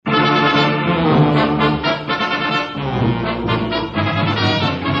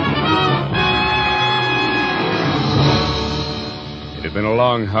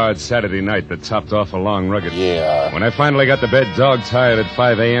long, hard Saturday night that topped off a long, rugged... Yeah. When I finally got to bed dog-tired at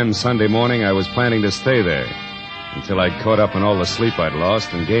 5 a.m. Sunday morning, I was planning to stay there until I'd caught up on all the sleep I'd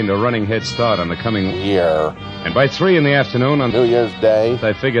lost and gained a running head start on the coming year. And by 3 in the afternoon on New Year's Day,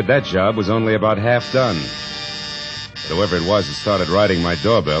 I figured that job was only about half done. But whoever it was that started riding my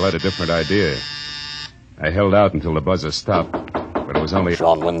doorbell had a different idea. I held out until the buzzer stopped, but it was only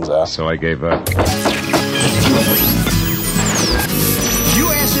Sean Windsor. So I gave up. You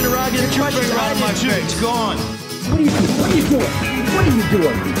ass interrogator, try to bring it out of my face. Gone. What are you doing? What are you doing? What are you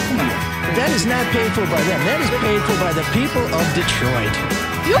doing? Come on. That is not paid for by them. That is paid for by the people of Detroit.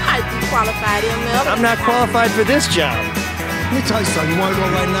 You might be qualified, ML. I'm not qualified for this job. Let me tell you something. You want to go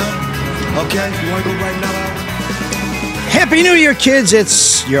right now? Okay? You want to go right now? Happy New Year, kids.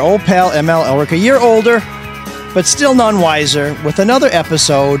 It's your old pal, ML Elric, a year older, but still none wiser, with another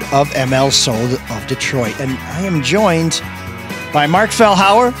episode of ML Soul of Detroit. And I am joined by Mark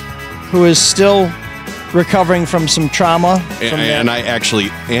Fellhauer, who is still recovering from some trauma. And I actually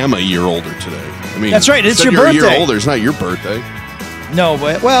am a year older today. I mean, that's right. It's your birthday. birthday. A year older. It's not your birthday. No,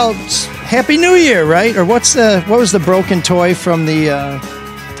 but well, it's Happy New Year, right? Or what was the broken toy from the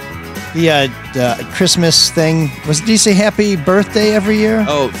Christmas thing? Did he say Happy Birthday every year?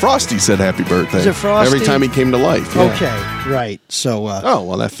 Oh, Frosty said Happy Birthday. Is it Frosty? Every time he came to life. Yeah. Okay, right. So. Oh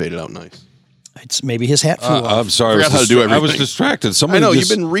well, that faded out nice. It's maybe his hat flew off. I'm sorry. Forgot how to do everything. I was distracted. Somebody I know,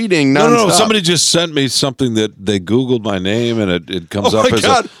 just, you've been reading nonstop. No, somebody just sent me something that they Googled my name and it comes Oh up my as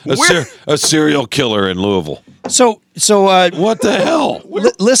God. a serial killer in Louisville. So what the hell?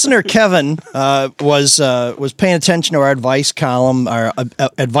 Listener Kevin was paying attention to our advice column, our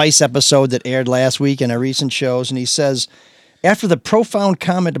advice episode that aired last week in our recent shows, and he says, after the profound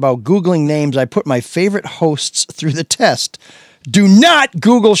comment about Googling names, I put my favorite hosts through the test. Do not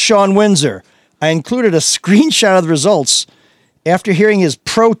Google Sean Windsor. I included a screenshot of the results. After hearing his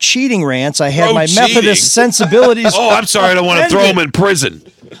pro-cheating rants, I had my Methodist sensibilities. Oh, I'm sorry. I don't want to throw him in prison.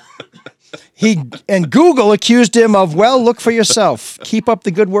 And Google accused him of, well, look for yourself. Keep up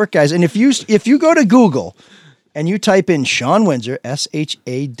the good work, guys. And if you go to Google and you type in Sean Windsor,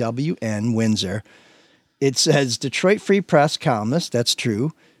 SHAWN Windsor, it says Detroit Free Press columnist. That's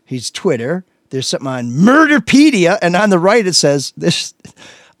true. He's Twitter. There's something on Murderpedia, and on the right it says this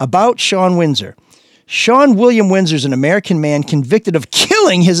about Sean Windsor. Sean William Windsor is an American man convicted of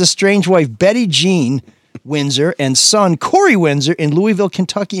killing his estranged wife, Betty Jean Windsor, and son, Corey Windsor, in Louisville,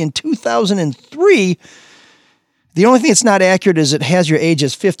 Kentucky in 2003. The only thing that's not accurate is it has your age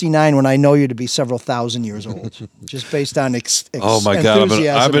as 59 when I know you to be several thousand years old, just based on Oh, my God.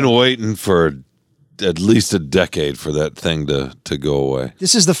 enthusiasm. I've been waiting for at least a decade for that thing to go away.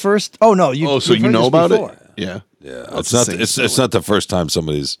 This is the first. Oh, no. So you know about before. it? Yeah. Yeah, it's not the first time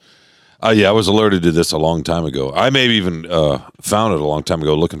somebody's. I was alerted to this a long time ago. I maybe even found it a long time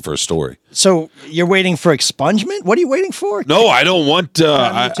ago looking for a story. So you're waiting for expungement? What are you waiting for? No, I don't want.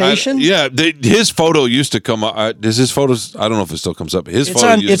 Mutation? His photo used to come up. Does his photos? I don't know if it still comes up. His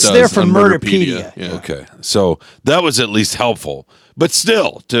photo. It's there for Murderpedia. Yeah. Okay, so that was at least helpful. But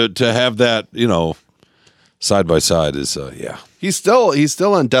still, to have that, side by side is He's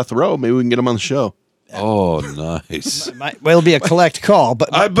still on death row. Maybe we can get him on the show. Oh, nice. It'll be a collect call, but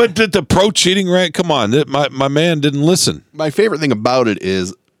the pro cheating rant. Come on, my man didn't listen. My favorite thing about it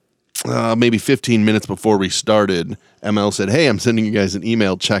is maybe 15 minutes before we started, ML said, "Hey, I'm sending you guys an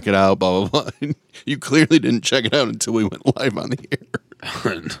email. Check it out." Blah blah blah. You clearly didn't check it out until we went live on the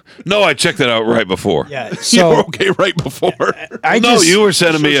air. No, I checked that out right before. yeah. You So were okay right before. You were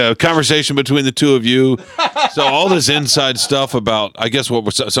sending me a conversation between the two of you. So all this inside stuff about, I guess,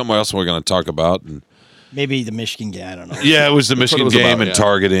 somewhere else we're going to talk about. And maybe the Michigan game. I don't know. yeah, it was the Michigan was game about, and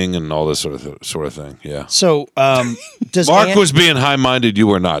targeting and all this sort of thing. Yeah. So does Mark was being high-minded. You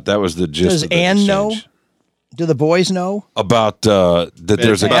were not. That was the gist. Does of the Ann know? exchange. Do the boys know? About that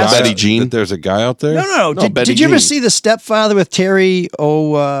there's a About guy. Betty Jean? That there's a guy out there. No. No, Betty Did you ever Jean. see The Stepfather with Terry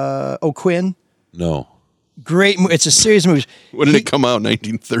O'Quinn? No. Great. It's a series of movies. When did it come out?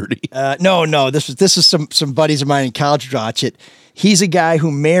 1930. No. This is some buddies of mine in college who watch it. He's a guy who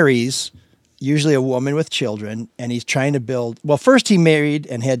marries usually a woman with children, and he's trying to build. Well, first he married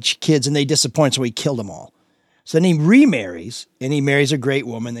and had kids, and they disappointed, so he killed them all. So then he remarries, and he marries a great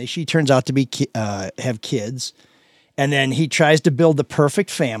woman. She turns out to be have kids, and then he tries to build the perfect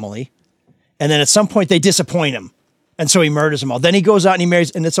family, and then at some point they disappoint him, and so he murders them all. Then he goes out and he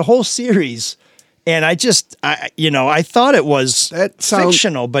marries, and it's a whole series. And I thought it was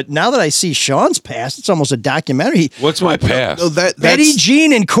fictional, but now that I see Sean's past, it's almost a documentary. What's my past? No, Betty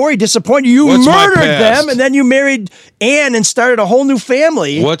Jean and Corey disappointed you. You What's my murdered past? them, and then you married Ann and started a whole new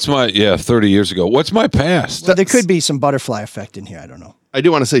family. What's my 30 years ago? What's my past? Well, there could be some butterfly effect in here. I don't know. I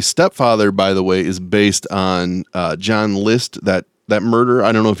do want to say Stepfather, by the way, is based on John List, that murder.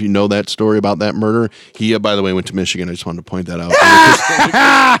 I don't know if you know that story about that murder. He, by the way, went to Michigan. I just wanted to point that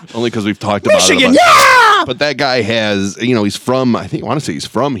out. Only because we've talked about Michigan, it. yeah! But that guy has, he's from, I want to say he's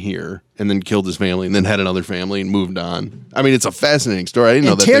from here, and then killed his family, and then had another family and moved on. I mean, it's a fascinating story. I didn't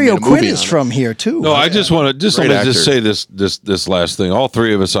know that they made Ontario a movie Quinn is on it. from here, too. No, I just want to Great let me just actor. say this last thing. All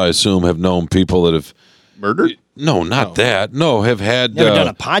three of us, I assume, have known people that have Murdered? no, not that. No, have had Never done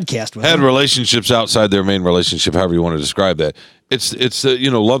a podcast with had him. relationships outside their main relationship, however you want to describe that. It's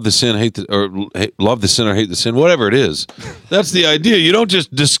love the sin, love the sin or hate the sin, whatever it is. That's the idea. You don't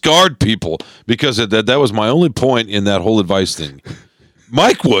just discard people because of that. That was my only point in that whole advice thing.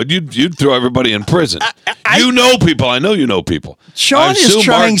 Mike would. You'd throw everybody in prison. You know people. I know you know people. I Sean is assume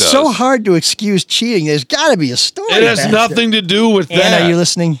trying Mark does. so hard to excuse cheating. There's got to be a story. It has back nothing to do with there. that. Ann, are you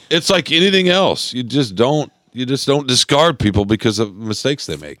listening? It's like anything else. You just don't discard people because of mistakes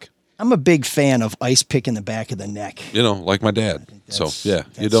they make. I'm a big fan of ice pick in the back of the neck. Like my dad. So yeah,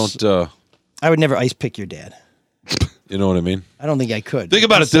 you that's- don't. I would never ice pick your dad. You know what I mean? I don't think I could. Think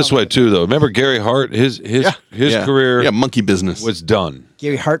about it this way too, though. Remember Gary Hart? His career monkey business. was done.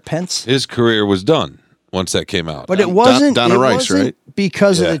 Gary Hart Pence. His career was done once that came out. But it wasn't, Donna it Rice, wasn't right?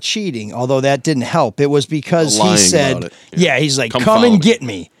 because of Yeah. the cheating, although that didn't help. It was because he Lying said, about it. yeah, he's like, Come come follow and me." get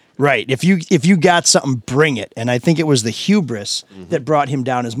me. Right. If you got something, bring it. And I think it was the hubris that brought him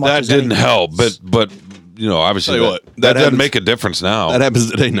down as much that as didn't anything help. else. But obviously Tell you that, what, that that doesn't happens- make a difference now. That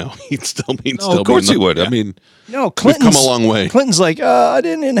happens today. No, he'd still be. No, of course he would. I mean, No, We've Clinton's come a long way. Clinton's like, I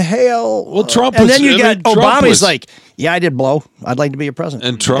didn't inhale. Well, Trump and was- then you I got mean, Trump Obama. He's was- like, yeah, I did blow. I'd like to be a president.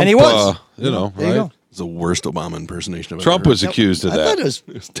 and Trump, and he was. there you There you go. It's the worst Obama impersonation I've Trump ever was heard. accused of I thought that. it was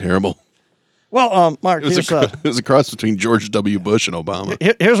It was terrible. well, Mark. It was, Here's, it was a cross between George W. Bush and Obama.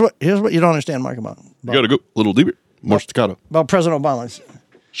 here's what you don't understand, Mark, about You got to go a little deeper, more staccato. President Obama.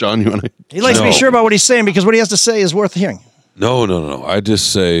 Sean, you want to? He likes to be No. sure about what he's saying because what he has to say is worth hearing. No. I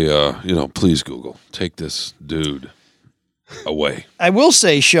just say, please Google, take this dude away. I will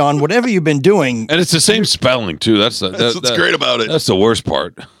say, Sean, whatever you've been doing, And it's the same spelling too. That's what's great about it. That's the worst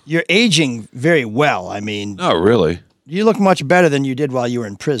part. you're aging very well. I mean, Not really. you look much better than you did while you were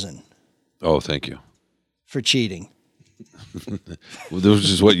in prison Oh, thank you. for cheating. Well, this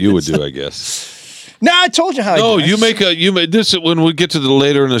is what you would do, I guess. No, I told you how. No, I did. you make this when we get to the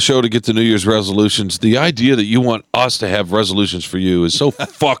later in the show to get to New Year's resolutions. The idea that you want us to have resolutions for you is so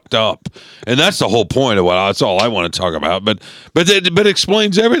fucked up, and that's the whole point of that's all I want to talk about. But it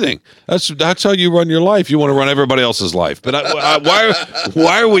explains everything. That's how you run your life. You want to run everybody else's life. But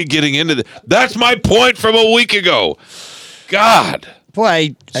why are we getting into that? That's my point from a week ago. God,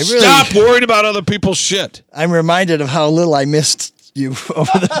 Boy, I really. stop worrying about other people's shit. I'm reminded of how little I missed you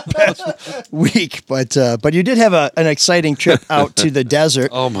over the past week, but you did have an exciting trip out to the desert.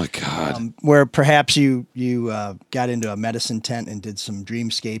 Oh my God. Where perhaps you got into a medicine tent and did some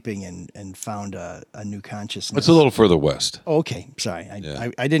dreamscaping and found a new consciousness. It's a little further west. Okay, sorry. Yeah.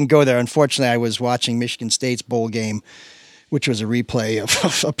 I didn't go there. Unfortunately, I was watching Michigan State's bowl game, which was a replay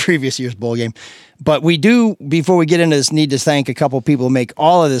of a previous year's bowl game. But we do, before we get into this, need to thank a couple people who make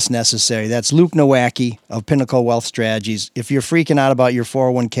all of this necessary. That's Luke Nowacki of Pinnacle Wealth Strategies. If you're freaking out about your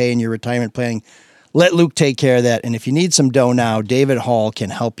 401k and your retirement planning, let Luke take care of that. And if you need some dough now, David Hall can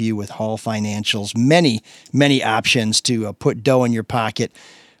help you with Hall Financials. Many, many options to put dough in your pocket.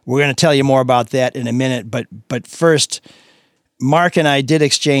 We're going to tell you more about that in a minute. But first, Mark and I did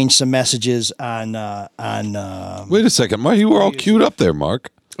exchange some messages on Wait a second, Mark. You were all queued up there,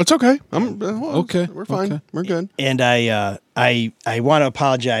 Mark. It's okay. Okay. We're fine. Okay. We're good. and I want to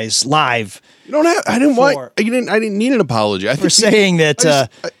apologize live You don't have. I didn't want. For- I didn't need an apology. I for think saying that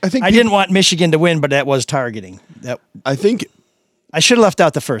I think I didn't want Michigan to win, but that was targeting. That I think I should have left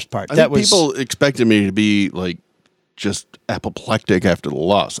out the first part. I That think was people expected me to be like just apoplectic after the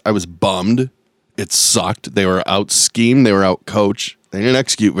loss. I was bummed. It sucked. They were out schemed. They were out coached. They didn't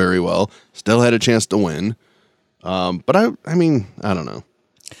execute very well. Still had a chance to win. But I mean, I don't know.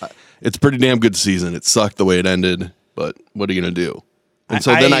 It's a pretty damn good season. It sucked the way it ended, but what are you gonna do? And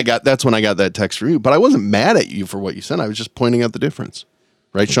so then that's when I got that text from you. But I wasn't mad at you for what you said. I was just pointing out the difference.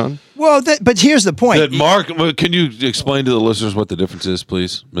 Right, Sean? well. But here's the point. That Mark, can you explain to the listeners what the difference is,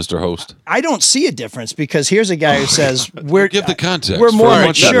 please, Mr. Host? I don't see a difference because here's a guy who says we're Give the context. We're more For a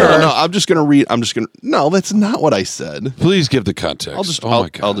mature. No, I'm just gonna read. No, that's not what I said. Please give the context. I'll my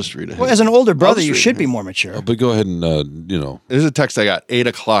God. I'll just read it. Well, as an older brother, just you read should it. be more mature. But go ahead and There's a text I got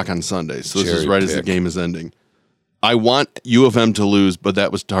 8:00 on Sunday. So this is Cherry right as the pick. game is ending. I want U of M to lose, but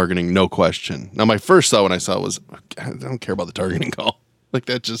that was targeting, no question. Now my first thought when I saw it was, I don't care about the targeting call. Like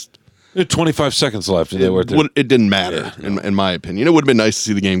that just, There were 25 seconds left, and they were there. It didn't matter, in my opinion. It would have been nice to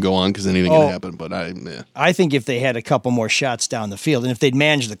see the game go on because anything can happen. But I think if they had a couple more shots down the field, and if they'd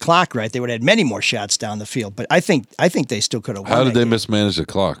managed the clock right, they would have had many more shots down the field. But I think they still could have won. How did that they game. mismanage the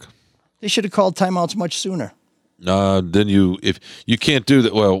clock? They should have called timeouts much sooner. Then if you can't do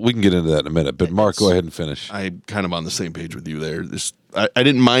that, well, we can get into that in a minute. But Mark, go ahead and finish. I'm kind of on the same page with you there. I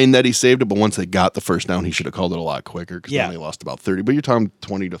didn't mind that he saved it, but once they got the first down, he should have called it a lot quicker because then they lost about 30. But you're talking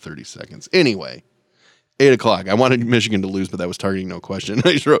 20 to 30 seconds. Anyway, 8 o'clock. I wanted Michigan to lose, but that was targeting no question.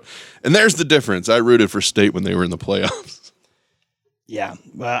 I just wrote, and there's the difference. I rooted for State when they were in the playoffs. Yeah,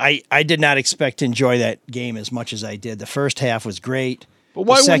 well, I did not expect to enjoy that game as much as I did. The first half was great. But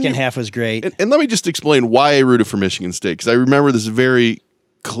why the second half was great. And let me just explain why I rooted for Michigan State, because I remember this very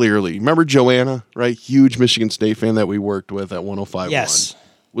clearly. Remember Joanna, right? Huge Michigan State fan that we worked with at 105.1. Yes.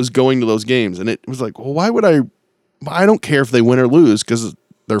 Was going to those games. And it was like, well, why would I don't care if they win or lose, because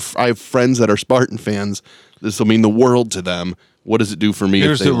I have friends that are Spartan fans. This will mean the world to them. What does it do for me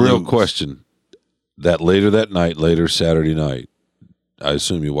Here's if they the real lose? question. Later Saturday night, I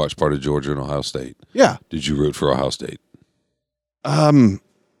assume you watched part of Georgia and Ohio State. Yeah. Did you root for Ohio State?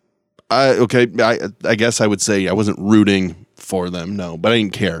 I guess I would say I wasn't rooting for them, no, but I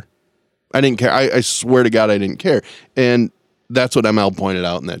didn't care. I swear to God, I didn't care. And that's what ML pointed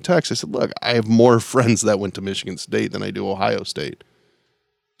out in that text. I said, look, I have more friends that went to Michigan State than I do Ohio State.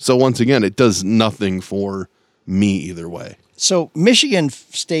 So once again, it does nothing for me either way. So Michigan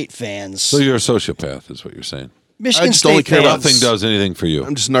State fans. So you're a sociopath, is what you're saying. Michigan I just State only care about fans. Nothing does anything for you.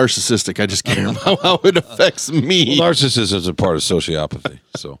 I'm just narcissistic. I just care about how it affects me. Well, narcissism is a part of sociopathy.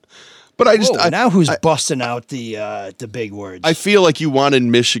 So But I just Whoa, now who's busting out the big words? I feel like you wanted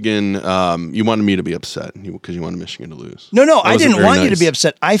Michigan. You wanted me to be upset because you wanted Michigan to lose. No, I wasn't didn't very want you to nice. be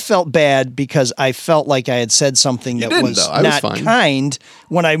upset. I felt bad because I felt like I had said something that didn't, was though. I was not fine. kind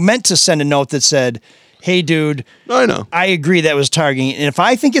when I meant to send a note that said, hey, dude, No, I know. I agree that was targeting. And if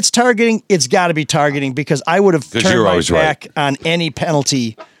I think it's targeting, it's got to be targeting because I would have 'Cause turned you're my always back on any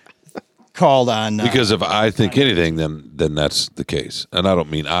penalty called on. because if I think anything, then that's the case. And I don't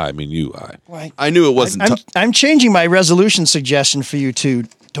mean I mean you. I knew it wasn't. I'm changing my resolution suggestion for you to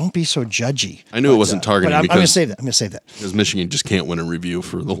don't be so judgy. I knew it wasn't targeting But I'm going to because save that. I'm going to save that. Michigan just can't win a review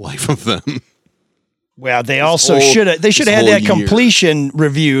for the life of them. Well, they also whole- should have. They should this have had that whole year. completion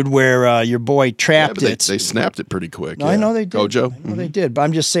reviewed where your boy trapped But it. they snapped it pretty quick. No, I know they did. Go, Joe. I know they did. But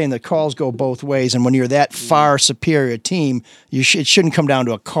I'm just saying the calls go both ways, and when you're that far superior team, it shouldn't come down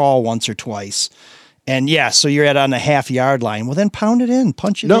to a call once or twice. And yeah, so you're on the half-yard line. Well, then pound it in,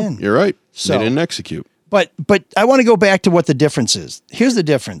 punch it No, in. you're right. So- They didn't execute. But I want to go back to what the difference is. Here's the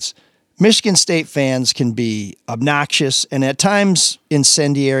difference. Michigan State fans can be obnoxious and at times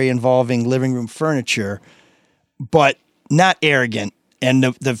incendiary, involving living room furniture, but not arrogant. And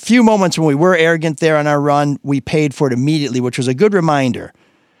the few moments when we were arrogant there on our run, we paid for it immediately, which was a good reminder.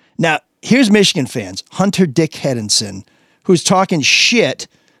 Now, here's Michigan fans, Hunter Dick Hedinson, who's talking shit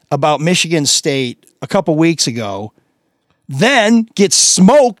about Michigan State a couple weeks ago, then gets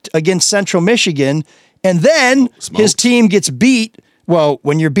smoked against Central Michigan, and then his team gets beat. Well,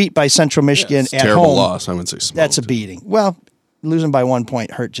 when you're beat by Central Michigan It's a at terrible home, loss. I wouldn't say smoked. that's a beating. Well, losing by 1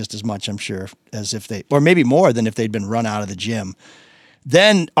 point hurt just as much, I'm sure, as if they, or maybe more than if they'd been run out of the gym.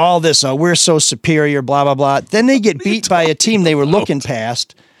 Then all this, we're so superior, blah, blah, blah. Then they get beat by a team they were looking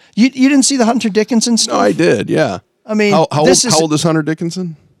past. You didn't see the Hunter Dickinson stuff? No, I did. Yeah. I mean, how this old is Hunter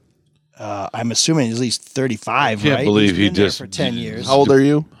Dickinson? I'm assuming at least 35, Can't right? believe He's he been there just- for 10 years. How old are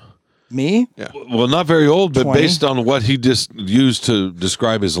you? Me? Well, not very old, but 20. based on what he just used to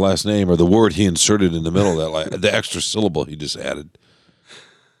describe his last name or the word he inserted in the middle of that, the extra syllable he just added.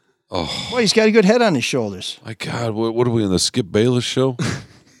 Well, he's got a good head on his shoulders. My God, what are we in the Skip Bayless show?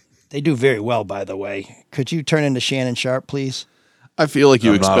 They do very well, by the way. Could you turn into Shannon Sharp, please? I feel like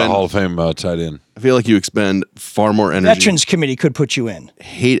you I'm not a Hall expend. of Fame tight end. I feel like you expend far more energy. Veterans Committee could put you in.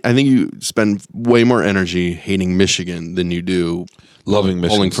 I think you spend way more energy hating Michigan than you do Loving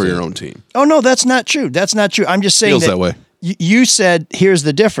Michigan pulling for State. your own team. Oh, no, that's not true. That's not true. I'm just saying Feels that way. You said, here's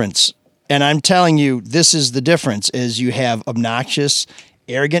the difference. And I'm telling you, this is the difference, is you have obnoxious,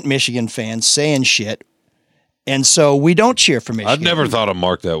 arrogant Michigan fans saying shit. And so we don't cheer for Michigan. I've never thought of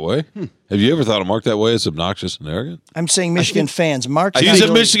Mark that way. Have you ever thought of Mark that way as obnoxious and arrogant? I'm saying Michigan fans. Mark's He's not a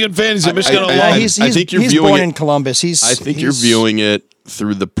really- Michigan fan. He's a Michigan I- alum. He's I think you're he's viewing born it- in Columbus. I think you're he's- viewing it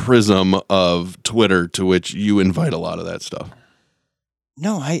through the prism of Twitter, to which you invite a lot of that stuff.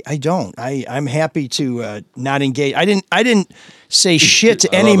 No, I don't. I'm happy to not engage. I didn't say shit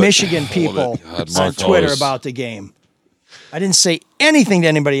to any love it. Michigan I love people it. God, on Mark Twitter always- about the game. I didn't say anything to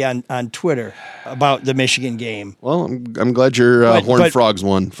anybody on Twitter about the Michigan game. Well, I'm glad your Horned Frogs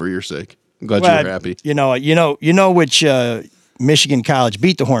won for your sake. I'm glad you were happy. You know which Michigan college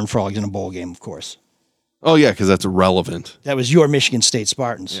beat the Horned Frogs in a bowl game, of course. Oh yeah, because that's relevant. That was your Michigan State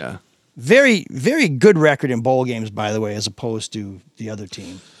Spartans. Yeah. Very, very good record in bowl games, by the way, as opposed to the other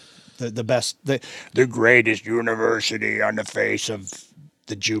team. The best, the greatest university on the face of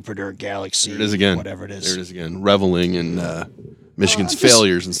the Jupiter galaxy. There it is again. Whatever it is. There it is again. Reveling in Michigan's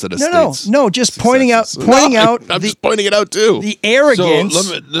failures instead of State's No, just successes. pointing out. I'm just pointing it out too. The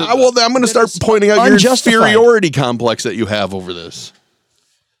arrogance. I'm going to start pointing out your inferiority complex that you have over this.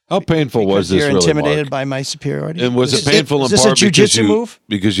 How painful was this? You're really, intimidated Mark? by my superiority. And was it painful is in this part a jiu-jitsu move?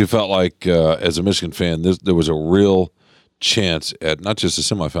 because you felt like, as a Michigan fan, there was a real chance at not just a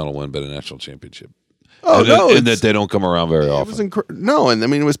semifinal win, but a national championship. Oh, and that they don't come around very often. And I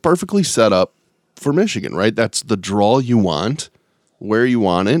mean, it was perfectly set up for Michigan, right? That's the draw you want, where you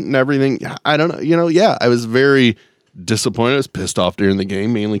want it, and everything. I don't know. I was very disappointed. I was pissed off during the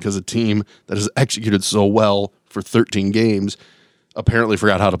game, mainly because a team that has executed so well for 13 games apparently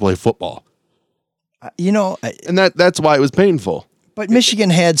forgot how to play football. And that's why it was painful. But Michigan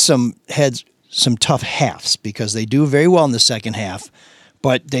had some tough halves because they do very well in the second half.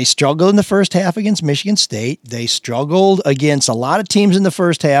 But they struggled in the first half against Michigan State. They struggled against a lot of teams in the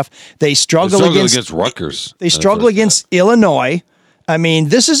first half. They struggled against Rutgers. They struggled against Illinois. I mean,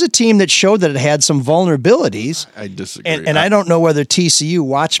 this is a team that showed that it had some vulnerabilities. I disagree. And I don't know whether TCU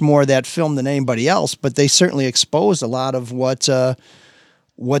watched more of that film than anybody else, but they certainly exposed a lot of what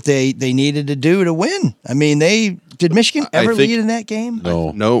they needed to do to win. I mean, did Michigan ever lead in that game?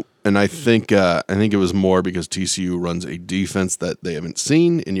 No. And I think it was more because TCU runs a defense that they haven't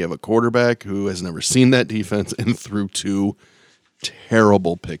seen, and you have a quarterback who has never seen that defense and threw 2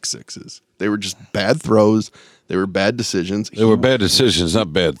 terrible pick sixes. They were just bad throws. They were bad decisions. They were bad decisions,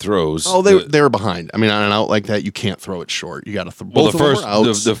 not bad throws. Oh, they were behind. I mean, on an out like that, you can't throw it short. You got to throw both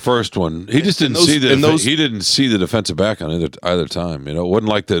the first one. He just didn't see he didn't see the defensive back on either time. It wasn't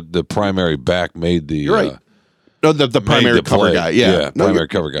like the primary back made the. You're right. No, the primary cover guy. Yeah, primary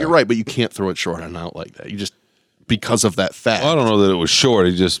cover guy. You're right, but you can't throw it short on an out like that. You just because of that fact. Well, I don't know that it was short.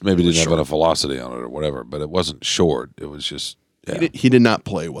 He just maybe didn't have enough velocity on it or whatever. But it wasn't short. It was just. Yeah. He did not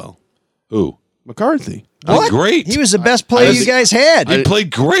play well. Who? McCarthy. What? Great. He was the best player you guys had. He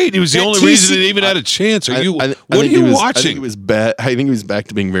played great. He was the only reason he even had a chance. What are you watching? I think he was bad. I think he was back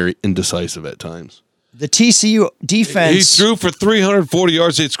to being very indecisive at times. The TCU defense. He threw for 340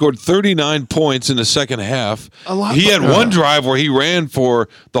 yards. They scored 39 points in the second half. He had one drive where he ran for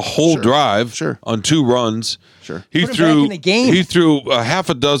the whole drive on 2 runs. Sure. He Put him back in the game. He threw a half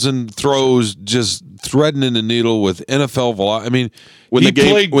a dozen throws, just threading in the needle with NFL velocity. I mean, when the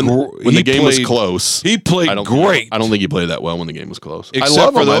game was close, he played great. I don't think he played that well when the game was close.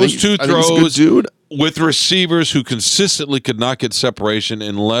 Except for those 2 throws dude. with receivers who consistently could not get separation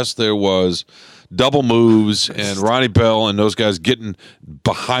unless there was double moves and Ronnie Bell and those guys getting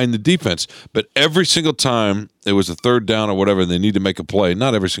behind the defense. But every single time it was a third down or whatever, and they need to make a play,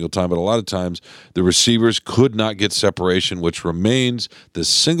 not every single time, but a lot of times, the receivers could not get separation, which remains the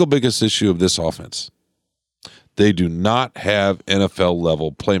single biggest issue of this offense. They do have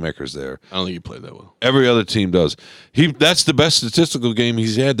NFL-level playmakers there. I don't think he played that well. Every other team does. That's the best statistical game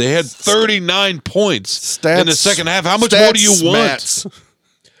he's had. They had 39 points in the second half. How much more do you want?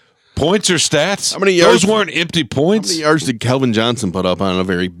 Points or stats? How many yards? Those weren't empty points. How many yards did Kelvin Johnson put up on a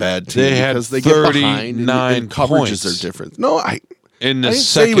very bad team? They had 39 coverages points. are different. No, I didn't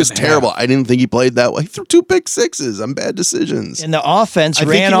say he was terrible. I didn't think he played that well. He threw 2 pick sixes on bad decisions. And the offense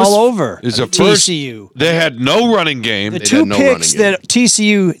ran all over TCU. They had no running game. The 2 picks that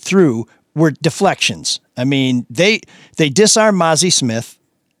TCU threw were deflections. I mean, they disarmed Mozzie Smith.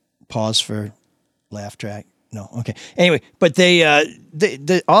 Pause for laugh track. No, okay. Anyway, but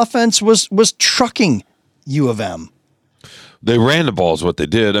the offense was trucking U of M. They ran the ball is what they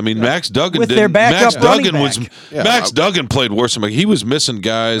did. I mean, Max Duggan with did. Their backup Max Duggan played worse than he was missing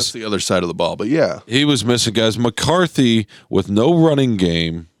guys. That's the other side of the ball, but yeah, he was missing guys. McCarthy with no running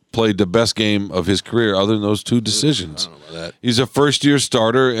game played the best game of his career, other than those 2 decisions. I don't know about that. He's a first-year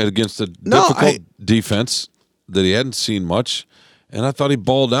starter against a difficult defense that he hadn't seen much. And I thought he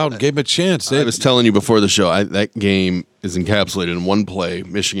balled out and gave him a chance. I was telling you before the show, that game is encapsulated in one play.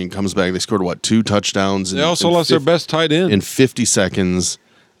 Michigan comes back. They scored, 2 touchdowns? They also lost their best tight end. In 50 seconds.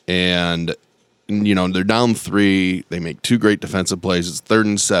 And, they're down 3. They make 2 great defensive plays. It's 3rd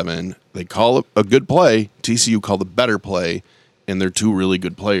and 7. They call it a good play. TCU called a better play. And they're 2 really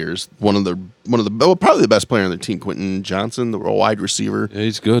good players. Probably the best player on their team, Quentin Johnson, the wide receiver. Yeah,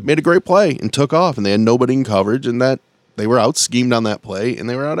 he's good. Made a great play and took off. And they had nobody in coverage. And that They were out schemed on that play, and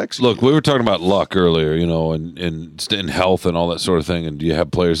they were out executed. Look, we were talking about luck earlier, you know, and in health and all that sort of thing. And do you have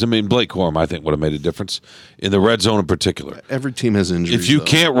players? I mean, Blake Corum, I think, would have made a difference in the red zone in particular. Every team has injuries. If you though.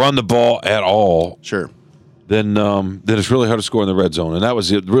 can't run the ball at all, Sure. then it's really hard to score in the red zone. And that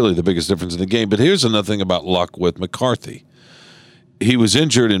was really the biggest difference in the game. But here's another thing about luck with McCarthy. He was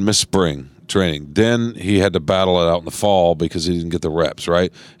injured and missed spring training. Then he had to battle it out in the fall because he didn't get the reps,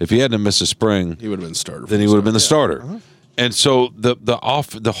 right? If he hadn't missed a spring, He would have been starter. then he would have been the starter. And so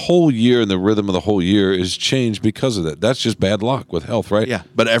the whole year and the rhythm of the whole year is changed because of that. That's just bad luck with health, right? Yeah,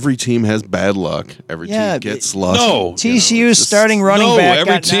 but every team has bad luck. Every Yeah, team gets lucky. No. TCU's starting running No, back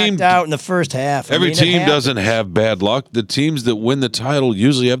every got team- knocked out in the first half. I Every mean, it team happens. doesn't have bad luck. The teams that win the title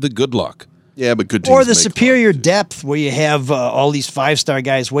usually have the good luck. Yeah, but good teams Or the make superior luck, too. depth where you have all these 5-star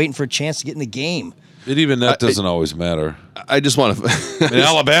guys waiting for a chance to get in the game. And even that doesn't always matter. I just want to. And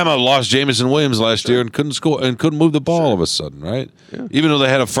Alabama lost Jamison Williams last year and couldn't score and couldn't move the ball all of a sudden, right? Yeah. Even though they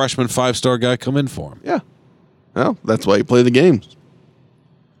had a freshman 5-star guy come in for him, Yeah. Well, that's why you play the games.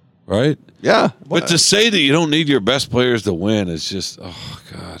 right? Yeah. But to say that you don't need your best players to win is just, oh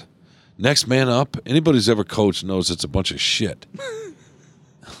God. Next man up. Anybody who's ever coached knows it's a bunch of shit.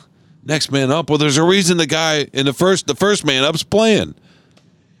 Next man up. Well, there's a reason the guy in the first man up's playing.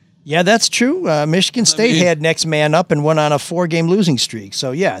 Yeah, that's true. Michigan State mean- had next man up and went on a 4-game losing streak.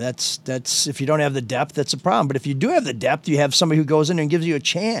 So yeah, that's if you don't have the depth, that's a problem. But if you do have the depth, you have somebody who goes in there and gives you a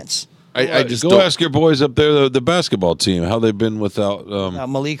chance. I just go don't. ask your boys up there, the basketball team, how they've been without.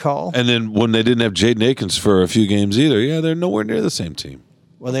 Malik Hall. And then when they didn't have Jaden Akins for a few games either, yeah, they're nowhere near the same team.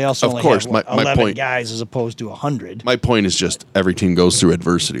 Well, they also Of only course, have my 11 point- guys as opposed to 100. My point is just every team goes through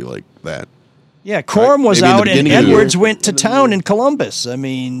adversity like that. Yeah, Corum was Maybe in the out and beginning of the Edwards year. went to town in Columbus. I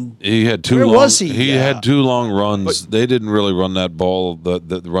mean, He had two Where long. was he? He Yeah. had 2 long runs. They didn't really run that ball.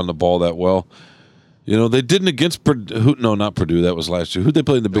 Run the ball that well. You know, they didn't against Purdue. No, not Purdue. That was last year. Who'd they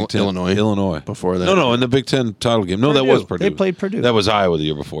play in the Big Ten? Illinois. Before that. No, in the Big Ten title game. No, that Purdue. was Purdue. They played Purdue. That was Iowa the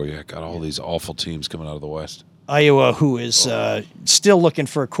year before. Yeah, got all these awful teams coming out of the West. Iowa, who is still looking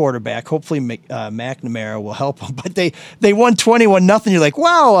for a quarterback. Hopefully, McNamara will help them. But they won 21-0. You're like,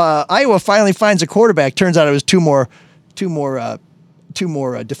 wow, Iowa finally finds a quarterback. Turns out it was two more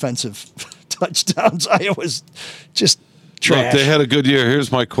defensive touchdowns. Iowa's just trash. Look, they had a good year.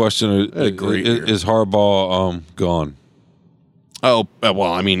 Here's my question: a great year. Is Harbaugh gone? Oh, well,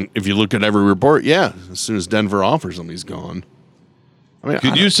 I mean, if you look at every report, yeah. As soon as Denver offers him, he's gone. I mean,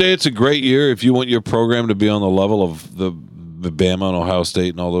 Could you say it's a great year if you want your program to be on the level of the Bama and Ohio State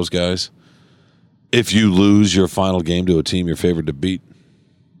and all those guys? If you lose your final game to a team you're favored to beat,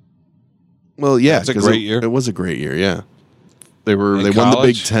 Well, yeah, That's a 'cause great year. It was a great year. Yeah, they won the Big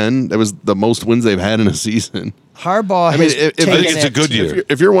college? Ten. That was the most wins they've had in a season. Harbaugh I mean, has if- taken I think it's a it- good year.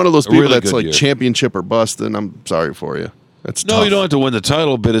 If you're one of those people really that's good like year. championship or bust, then I'm sorry for you. That's no, tough. you don't have to win the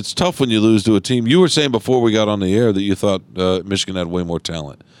title, but it's tough when you lose to a team. You were saying before we got on the air that you thought Michigan had way more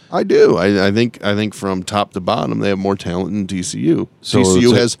talent. I do. I think from top to bottom they have more talent than TCU. So TCU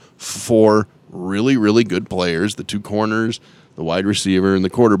it's a- has 4 really, really good players: the 2 corners, the wide receiver, and the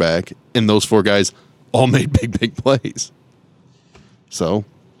quarterback. And those 4 guys all made big plays. So,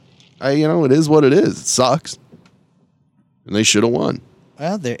 it is what it is. It sucks, and they should have won.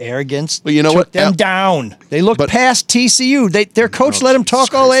 Well, their arrogance But you know took what? them Al- down. They looked But- past TCU. Their coach Oh, let them Jesus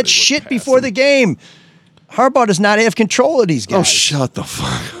talk all Christ, that they looked shit past before them. the game. Harbaugh does not have control of these guys. Oh, shut the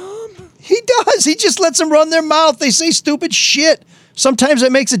fuck up! He does. He just lets them run their mouth. They say stupid shit. Sometimes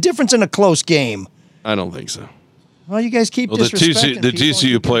it makes a difference in a close game. I don't think so. Well, you guys keep Well, the disrespecting TCU people.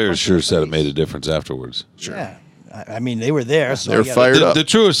 You keep players sure punching said it their made a face. difference afterwards. Sure. Yeah. I mean, they were there. So They're you gotta- fired up. The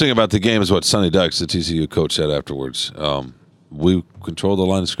truest thing about the game is what Sonny Dykes, the TCU coach, said afterwards. We controlled the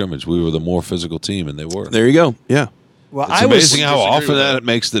line of scrimmage. We were the more physical team, and they were. There you go. Yeah. Well, It's I was amazing how disagree often with that that. it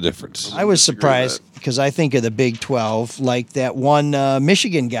makes the difference. I was disagree with surprised that. because I think of the Big 12 like that one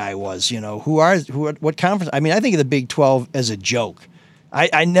Michigan guy was. What conference? I mean, I think of the Big 12 as a joke.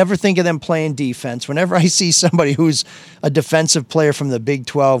 I never think of them playing defense. Whenever I see somebody who's a defensive player from the Big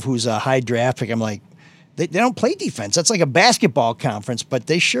 12 who's a high draft pick, I'm like, they don't play defense. That's like a basketball conference, but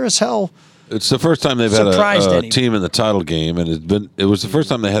they sure as hell. It's the first time they've had Surprised a anyone. team in the title game, and it was the first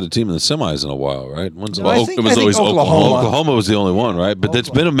time they had a team in the semis in a while, right? When's the No, I last- think- it was I think always Oklahoma. Oklahoma was the only one, right? But it's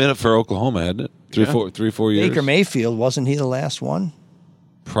been a minute for Oklahoma, hadn't it? Three, 4 years. Baker Mayfield, wasn't he the last one?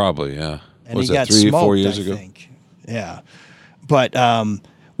 Probably, yeah. And was he that got 3 or smoked, 4 years I ago? think. Yeah. But,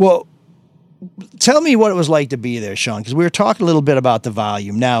 well, tell me what it was like to be there, Sean, because we were talking a little bit about the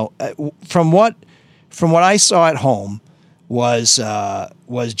volume. Now, from what I saw at home was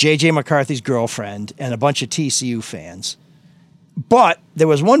J.J. McCarthy's girlfriend and a bunch of TCU fans. But there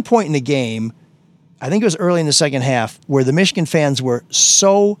was one point in the game, I think it was early in the second half, where the Michigan fans were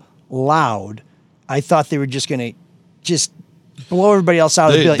so loud, I thought they were just going to just blow everybody else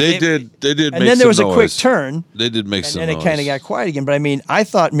out of the building. They did. And then there was a quick turn. They did make some And then it kind of got quiet again. But I mean, I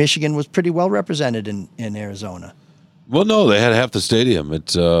thought Michigan was pretty well represented in Arizona. Well, no, they had half the stadium.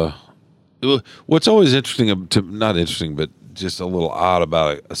 What's always interesting, not interesting, but just a little odd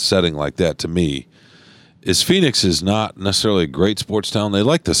about a setting like that to me, is Phoenix is not necessarily a great sports town. They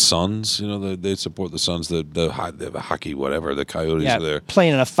like the Suns. They support the Suns, the hockey, whatever. The Coyotes are there.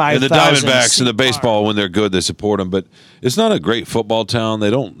 Playing in a 5,000 and the Diamondbacks and the baseball, when they're good, they support them. But it's not a great football town. They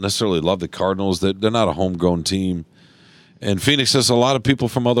don't necessarily love the Cardinals. They're not a homegrown team. And Phoenix has a lot of people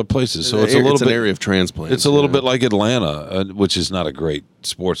from other places, so it's an area of transplant. It's a little bit like Atlanta, which is not a great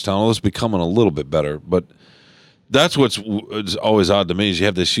sports town. Although it's becoming a little bit better, but that's what's always odd to me is you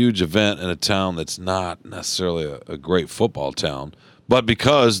have this huge event in a town that's not necessarily a great football town, but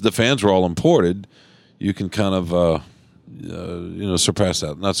because the fans were all imported, you can kind of surpass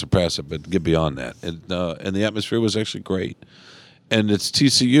that. Not surpass it, but get beyond that. And the atmosphere was actually great, and it's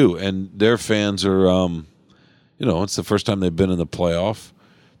TCU, and their fans are. It's the first time they've been in the playoff.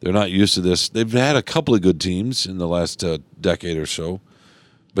 They're not used to this. They've had a couple of good teams in the last decade or so,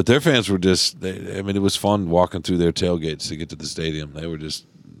 but their fans were it was fun walking through their tailgates to get to the stadium. They were just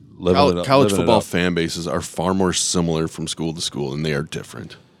living it up. College football fan bases are far more similar from school to school, and they are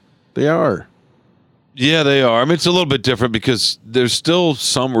different. They are. Yeah, they are. I mean, it's a little bit different because there's still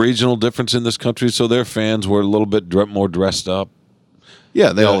some regional difference in this country, so their fans were a little bit more dressed up.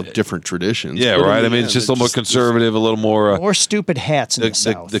 Yeah, they all have different traditions. Yeah, right. I mean, it's just a little more conservative, a little more... more stupid hats in the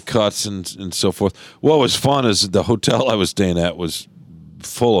South. The cuts and so forth. What was fun is the hotel I was staying at was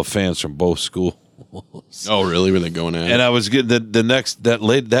full of fans from both schools. Oh, really? Were they going at it? And I was getting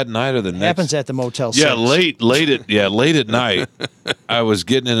that night or the next... happens at the Motel 6. Yeah, late at night, I was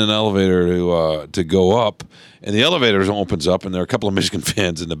getting in an elevator to go up, and the elevator opens up, and there are a couple of Michigan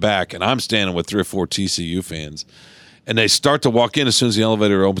fans in the back, and I'm standing with 3 or 4 TCU fans. And they start to walk in as soon as the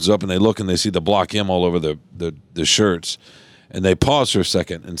elevator opens up, and they look and they see the Block M all over the shirts, and they pause for a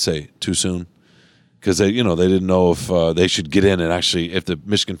second and say, "Too soon," because they didn't know if they should get in and actually if the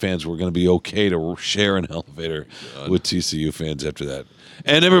Michigan fans were going to be okay to share an elevator with TCU fans after that.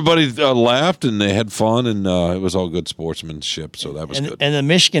 And everybody laughed and they had fun, and it was all good sportsmanship, so that was good. And the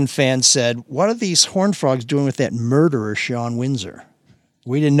Michigan fans said, "What are these Horned Frogs doing with that murderer, Sean Windsor?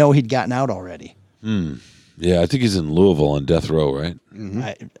 We didn't know he'd gotten out already." Yeah, I think he's in Louisville on death row, right? Mm-hmm.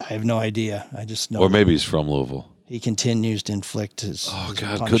 I have no idea. I just know. Or maybe he's from Louisville. He continues to inflict his. Oh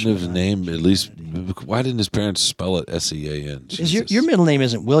God! Couldn't his name at least? Why didn't his parents spell it SEAN? Your middle name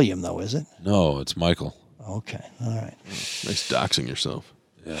isn't William though, is it? No, it's Michael. Okay, all right. Nice doxing yourself.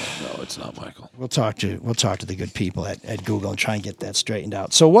 Yeah, no, it's not Michael. We'll talk to the good people at Google and try and get that straightened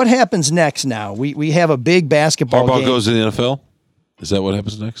out. So what happens next? Now we have a big basketball Harbaugh game. goes to the NFL. Is that what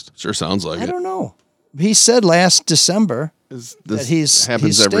happens next? Sure sounds like it. I don't know. He said last December that he's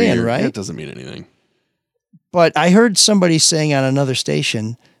every staying, year. right? That doesn't mean anything. But I heard somebody saying on another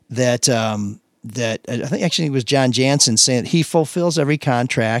station that that I think actually it was John Jansen saying that he fulfills every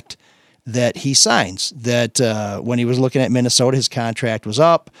contract that he signs. That when he was looking at Minnesota, his contract was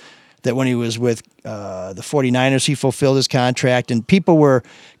up. That when he was with the 49ers, he fulfilled his contract. And people were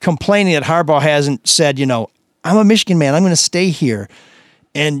complaining that Harbaugh hasn't said, I'm a Michigan man, I'm going to stay here.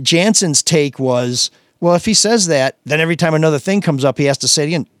 And Jansen's take was, well, if he says that, then every time another thing comes up, he has to say it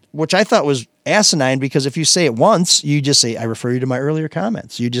again, which I thought was asinine because if you say it once, you just say, I refer you to my earlier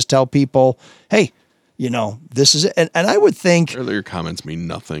comments. You just tell people, hey, this is it. And I would think... Earlier comments mean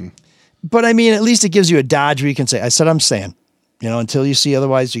nothing. But I mean, at least it gives you a dodge where you can say, I said I'm saying. Until you see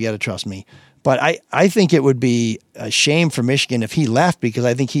otherwise, you got to trust me. But I think it would be a shame for Michigan if he left because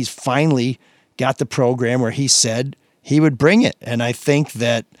I think he's finally got the program where he said he would bring it. And I think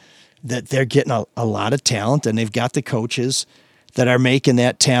that they're getting a lot of talent and they've got the coaches that are making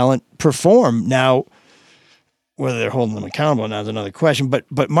that talent perform. Now, whether they're holding them accountable or not is another question.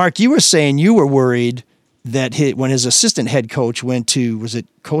 But Mark, you were saying you were worried that when his assistant head coach went to, was it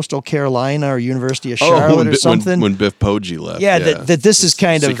Coastal Carolina or University of Charlotte or something? When Biff Poggi left. Yeah, that this is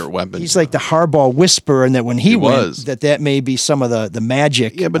kind of, weapon. He's like the Harbaugh whisperer, and that when he went, that may be some of the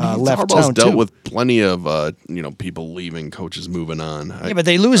magic but left Harbaugh's town dealt too. with plenty of people leaving, coaches moving on. Yeah, but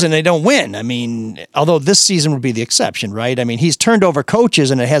they lose and they don't win. I mean, although this season would be the exception, right? I mean, he's turned over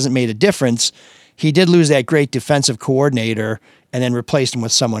coaches and it hasn't made a difference. He did lose that great defensive coordinator and then replaced him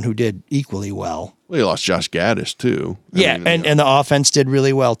with someone who did equally well. Well, he lost Josh Gaddish, too. And the offense did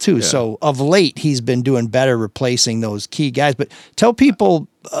really well, too. Yeah. So, of late, he's been doing better replacing those key guys. But tell people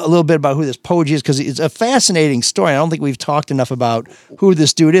a little bit about who this Poggi is, because it's a fascinating story. I don't think we've talked enough about who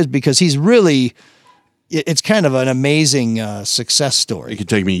this dude is, because he's really it's kind of an amazing success story. It could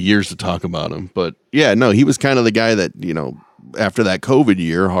take me years to talk about him, but yeah, no, he was kind of the guy that, after that COVID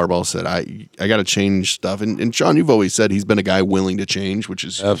year, Harbaugh said, I got to change stuff. And Sean, you've always said he's been a guy willing to change, which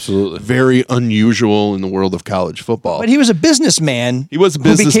is Absolutely. very unusual in the world of college football. But he was a businessman. He was a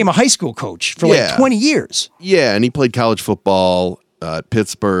who became a high school coach for like 20 years. Yeah, and he played college football at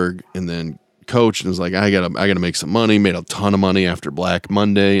Pittsburgh and then coached and was like, I gotta make some money. Made a ton of money after Black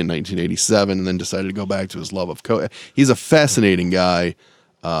Monday in 1987 and then decided to go back to his love of coach. He's a fascinating guy.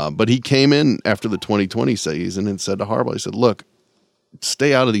 But he came in after the 2020 season and said to Harbaugh, he said, look,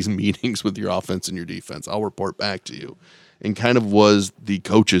 stay out of these meetings with your offense and your defense. I'll report back to you. And kind of was the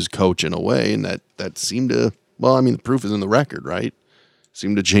coach's coach in a way. And that seemed to, the proof is in the record, right?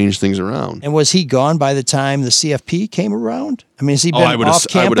 Seemed to change things around. And was he gone by the time the CFP came around? I mean, has he been off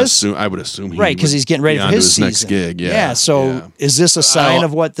campus? I would assume he right, because he's getting ready for his season. Next gig. Yeah. So is this a sign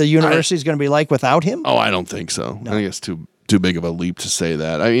of what the university is going to be like without him? Oh, I don't think so. No. I think it's too big of a leap to say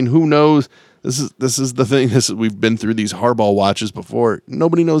that. I mean, who knows? This is the thing. We've been through these Harbaugh watches before.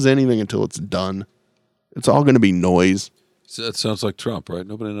 Nobody knows anything until it's done. It's all going to be noise. So that sounds like Trump, right?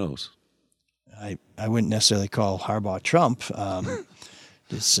 Nobody knows. I wouldn't necessarily call Harbaugh Trump.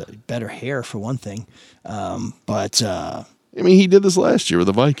 Just better hair for one thing. But he did this last year with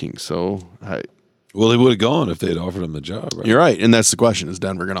the Vikings. So well, he would have gone if they'd offered him the job. Right? You're right, and that's the question: is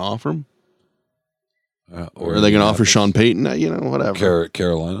Denver going to offer him? Or are they going to offer Sean Payton? Whatever.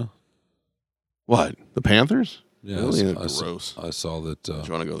 Carolina. What? The Panthers? Yeah, really? Gross. I saw that. Do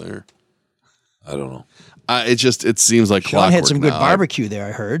you want to go there? I don't know. It seems like Sean had some good barbecue there.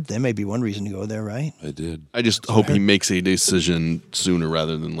 I heard that may be one reason to go there, right? I did. I just hope he makes a decision sooner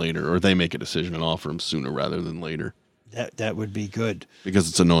rather than later, or they make a decision and offer him sooner rather than later. That would be good because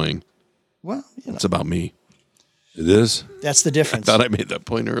it's annoying. Well, it's about me. It is. That's the difference. I thought I made that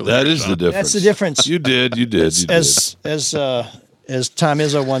point earlier. That is the difference. That's the difference. You did. As Tom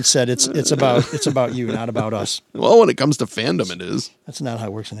Izzo once said, it's about you, not about us. Well, when it comes to fandom, it is. That's not how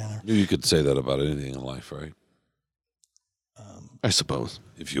it works in Ann Arbor. You could say that about anything in life, right? I suppose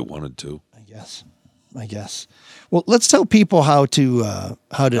if you wanted to. I guess. Well, let's tell people how to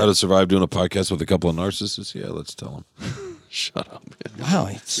survive doing a podcast with a couple of narcissists. Yeah, let's tell them. Shut up, man. Wow,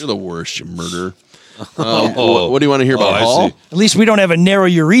 you're the worst, you murderer. What do you want to hear about Hall? At least we don't have a narrow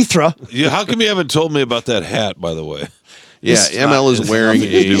urethra. Yeah, how come you haven't told me about that hat, by the way? Yeah, ML is wearing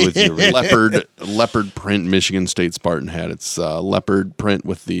a leopard print Michigan State Spartan hat. It's leopard print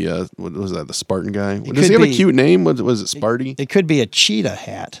with the what was that? The Spartan guy. Does he have a cute name? Was it Sparty? It could be a cheetah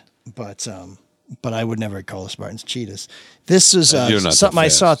hat, but I would never call the Spartans cheetahs. This is something I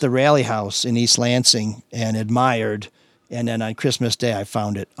saw at the Rally House in East Lansing and admired, and then on Christmas Day I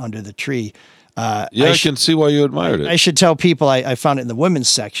found it under the tree. I can see why you admired it. I should tell people I found it in the women's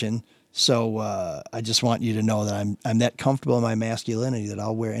section. So I just want you to know that I'm that comfortable in my masculinity that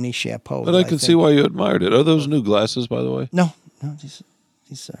I'll wear any chapeau. But I can see why you admired it. Are those new glasses, by the way? No, these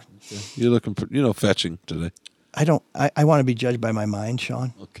are. You're looking, fetching today. I don't. I want to be judged by my mind,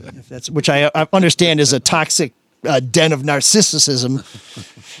 Sean. Okay. If that's which I understand is a toxic den of narcissism,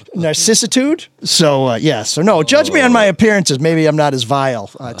 narcissitude. So So no, judge me on my appearances. Maybe I'm not as vile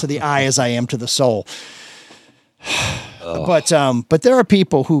to the eye as I am to the soul. But there are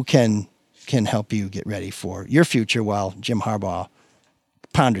people who can help you get ready for your future while Jim Harbaugh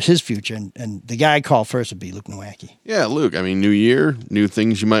ponders his future. And the guy I call first would be Luke Nowacki. Yeah, Luke. I mean, new year, new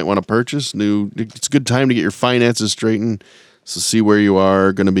things you might want to purchase. It's a good time to get your finances straightened. So see where you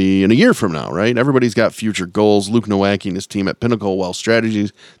are going to be in a year from now, right? Everybody's got future goals. Luke Nowacki and his team at Pinnacle Wealth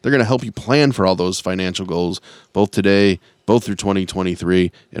Strategies, they're going to help you plan for all those financial goals, both today, both through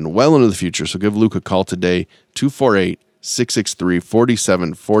 2023, and well into the future. So give Luke a call today,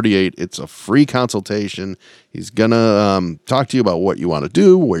 248-663-4748. It's a free consultation. He's going to talk to you about what you want to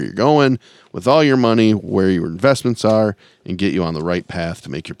do, where you're going with all your money, where your investments are, and get you on the right path to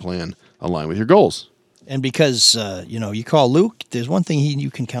make your plan align with your goals. And because, you call Luke, there's one thing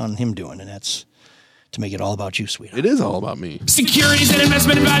you can count on him doing, and that's to make it all about you, sweetheart. It is all about me. Securities and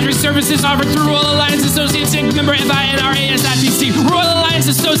investment advisory services offered through Royal Alliance Associates Inc. Member FINRA/SIPC. Royal Alliance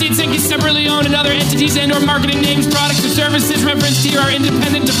Associates Inc. is separately owned, and other entities and/or marketing names, products, or services referenced here are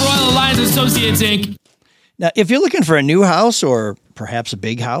independent of Royal Alliance Associates Inc. Now, if you're looking for a new house or perhaps a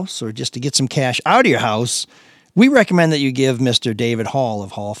big house or just to get some cash out of your house, we recommend that you give Mr. David Hall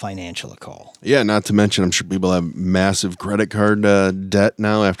of Hall Financial a call. Yeah, not to mention, I'm sure people have massive credit card debt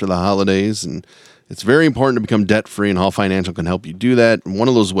now after the holidays, and it's very important to become debt-free, and Hall Financial can help you do that. And one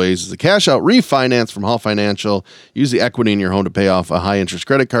of those ways is a cash-out refinance from Hall Financial. Use the equity in your home to pay off a high-interest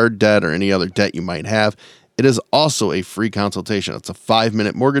credit card debt or any other debt you might have. It is also a free consultation. It's a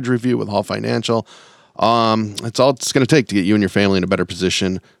 5-minute mortgage review with Hall Financial. That's all it's going to take to get you and your family in a better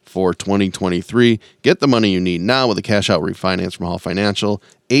position for 2023. Get the money you need now with a cash-out refinance from Hall Financial.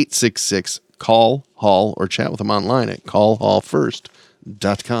 866-CALL-HALL or chat with them online at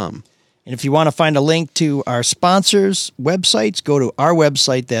callhallfirst.com. And if you want to find a link to our sponsors' websites, go to our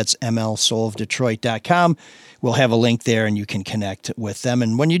website. That's mlsoulofdetroit.com. We'll have a link there, and you can connect with them.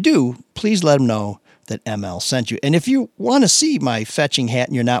 And when you do, please let them know that ML sent you. And if you want to see my fetching hat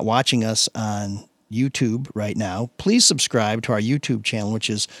and you're not watching us on YouTube right now, please subscribe to our YouTube channel, which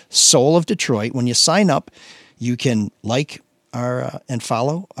is Soul of Detroit. When you sign up, you can like our and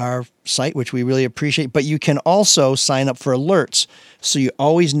follow our site, which we really appreciate. But you can also sign up for alerts, so you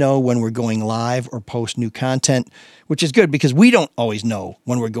always know when we're going live or post new content, which is good because we don't always know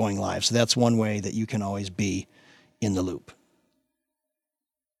when we're going live. So that's one way that you can always be in the loop.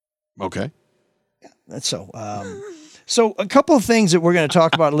 Okay. So a couple of things that we're going to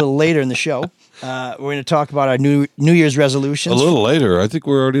talk about a little later in the show. We're going to talk about our New Year's resolutions. A little later. I think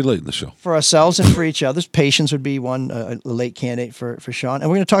we're already late in the show. For ourselves and for each other. Patience would be one, a late candidate for Sean. And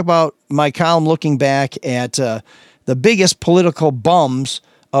we're going to talk about my column looking back at the biggest political bums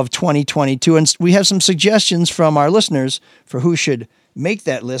of 2022. And we have some suggestions from our listeners for who should make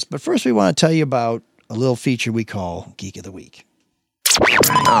that list. But first, we want to tell you about a little feature we call Geek of the Week.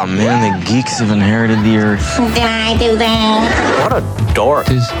 Oh man, the geeks have inherited the earth. Did I do that? What a dork.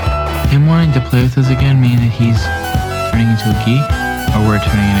 Does him wanting to play with us again mean that he's turning into a geek, or we're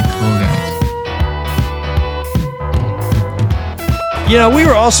turning into cool guys? You know, we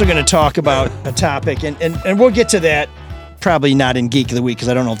were also going to talk about a topic, and we'll get to that probably not in Geek of the Week, because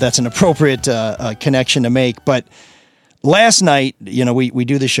I don't know if that's an appropriate connection to make. But last night, you know, we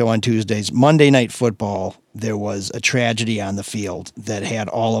do the show on Tuesdays. Monday Night Football, there was a tragedy on the field that had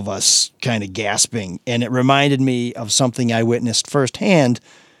all of us kind of gasping. And it reminded me of something I witnessed firsthand.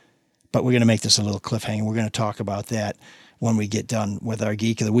 But we're going to make this a little cliffhanger. We're going to talk about that when we get done with our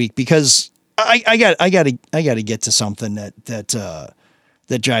Geek of the Week, because I got to get to something that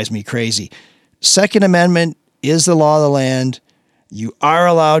drives me crazy. Second Amendment is the law of the land. You are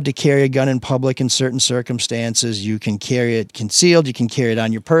allowed to carry a gun in public in certain circumstances. You can carry it concealed. You can carry it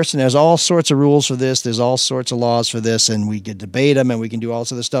on your person. There's all sorts of rules for this. There's all sorts of laws for this, and we can debate them, and we can do all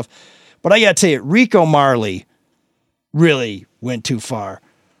this other stuff. But I got to tell you, Rico Marley really went too far.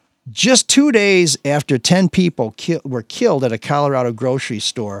 Just 2 days after 10 people were killed at a Colorado grocery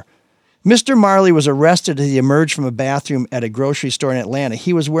store, Mr. Marley was arrested as he emerged from a bathroom at a grocery store in Atlanta.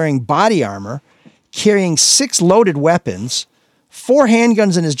 He was wearing body armor, carrying 6 loaded weapons, 4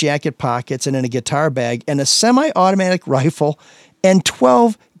 handguns in his jacket pockets and in a guitar bag, and a semi-automatic rifle and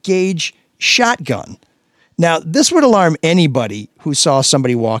 12-gauge shotgun. Now, this would alarm anybody who saw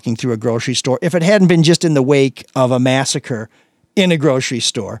somebody walking through a grocery store if it hadn't been just in the wake of a massacre in a grocery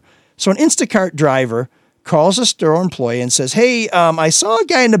store. So an Instacart driver calls a store employee and says, hey, I saw a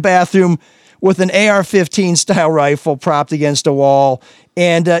guy in the bathroom with an AR-15 style rifle propped against a wall.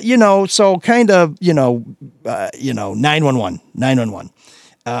 And, so kind of, 911.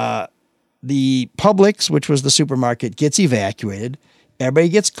 The Publix, which was the supermarket, gets evacuated. Everybody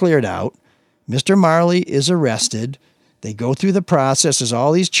gets cleared out. Mr. Marley is arrested. They go through the process. There's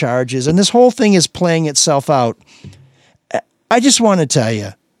all these charges. And this whole thing is playing itself out. I just want to tell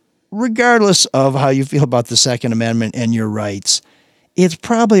you, regardless of how you feel about the Second Amendment and your rights, it's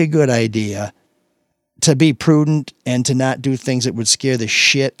probably a good idea to be prudent and to not do things that would scare the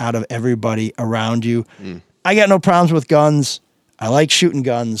shit out of everybody around you. I got no problems with guns. I like shooting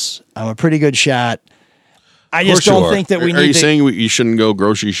guns. I'm a pretty good shot. I just don't think that we need to... Are you saying you shouldn't go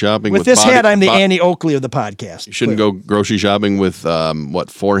grocery shopping with this hat, I'm the Annie Oakley of the podcast. You shouldn't go grocery shopping with, 4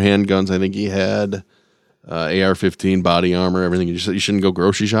 handguns I think he had, AR-15, body armor, everything. You shouldn't go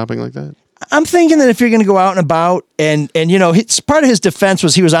grocery shopping like that? I'm thinking that if you're going to go out and about and part of his defense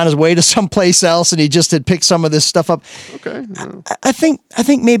was he was on his way to someplace else and he just had picked some of this stuff up. Okay. I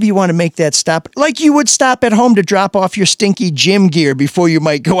think maybe you want to make that stop like you would stop at home to drop off your stinky gym gear before you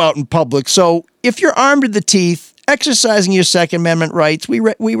might go out in public. So if you're armed to the teeth, exercising your Second Amendment rights, we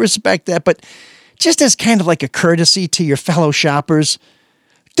respect that. But just as kind of like a courtesy to your fellow shoppers,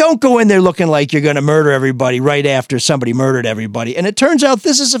 don't go in there looking like you're going to murder everybody right after somebody murdered everybody. And it turns out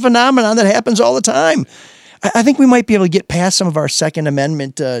this is a phenomenon that happens all the time. I think we might be able to get past some of our Second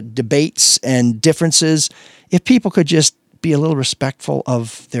Amendment debates and differences if people could just be a little respectful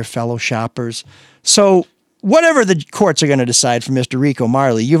of their fellow shoppers. So whatever the courts are going to decide for Mr. Rico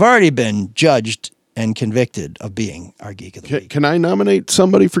Marley, you've already been judged and convicted of being our Geek of the Week. Can I nominate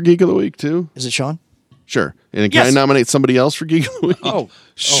somebody for Geek of the Week too? Is it Sean? Sure. And can Yes. I nominate somebody else for Geek of the Week? Oh,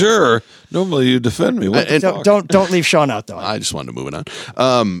 sure. Normally you defend me. What the fuck? Don't leave Sean out though. I just wanted to move it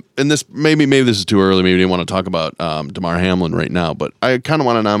on. And this maybe this is too early. Maybe we didn't want to talk about Damar Hamlin right now, but I kind of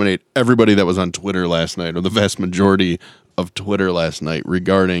want to nominate everybody that was on Twitter last night, or the vast majority of Twitter last night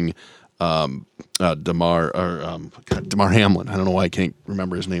regarding Damar Hamlin. I don't know why I can't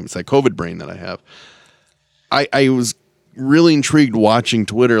remember his name. It's that COVID brain that I have. I was really intrigued watching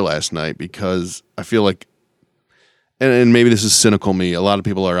Twitter last night because I feel like, and maybe this is cynical me, a lot of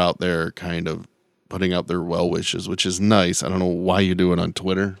people are out there kind of putting out their well wishes, which is nice. I don't know why you do it on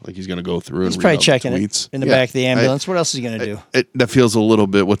Twitter. Like he's going to go through He's and probably read out checking the it tweets. in the back of the ambulance. What else is he going to do? That feels a little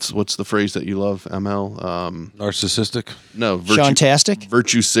bit, what's the phrase that you love, ML? Narcissistic? No. Sean-tastic?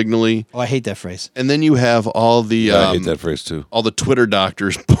 Virtue signaling. Oh, I hate that phrase. And then you have all the... I hate that phrase too. All the Twitter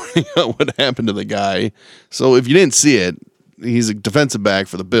doctors pointing out what happened to the guy. So if you didn't see it, he's a defensive back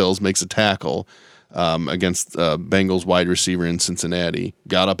for the Bills, makes a tackle against Bengals wide receiver in Cincinnati,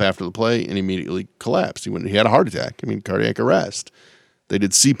 got up after the play and immediately collapsed. He had a heart attack. Cardiac arrest. They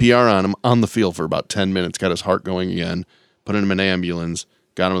did CPR on him on the field for about 10 minutes, got his heart going again, put him in an ambulance,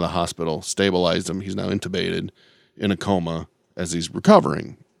 got him to the hospital, stabilized him. He's now intubated in a coma as he's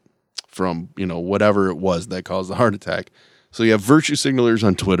recovering from, whatever it was that caused the heart attack. So you have virtue signalers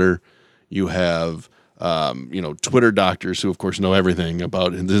on Twitter. You have Twitter doctors who, of course, know everything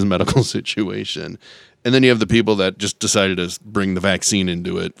about his medical situation. And then you have the people that just decided to bring the vaccine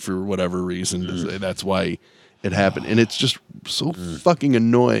into it for whatever reason. That's why it happened. And it's just so fucking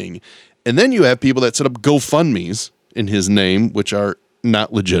annoying. And then you have people that set up GoFundMes in his name, which are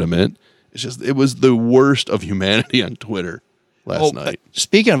not legitimate. It was the worst of humanity on Twitter last night.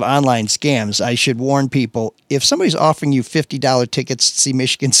 Speaking of online scams, I should warn people, if somebody's offering you $50 tickets to see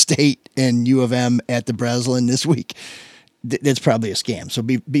Michigan State and U of M at the Breslin this week, that's probably a scam. So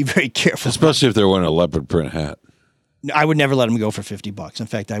be very careful. Especially if they're wearing a leopard print hat. I would never let them go for $50. In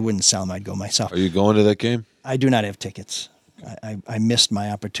fact, I wouldn't sell them. I'd go myself. Are you going to that game? I do not have tickets. I missed my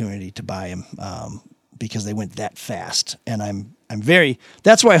opportunity to buy them because they went that fast. And I'm very,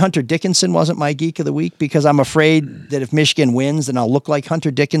 that's why Hunter Dickinson wasn't my Geek of the Week, because I'm afraid that if Michigan wins, then I'll look like Hunter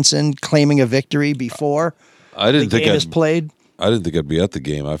Dickinson claiming a victory before the game is played. I didn't think I'd be at the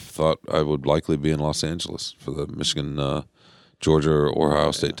game. I thought I would likely be in Los Angeles for the Michigan, Georgia, or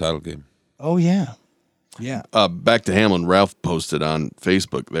Ohio State title game. Oh, yeah. Yeah. Back to Hamlin, Ralph posted on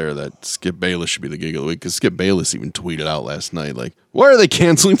Facebook there that Skip Bayless should be the Geek of the Week, because Skip Bayless even tweeted out last night, like, why are they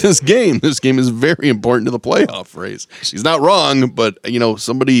canceling this game? This game is very important to the playoff race. He's not wrong, but,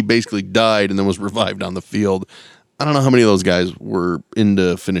 somebody basically died and then was revived on the field. I don't know how many of those guys were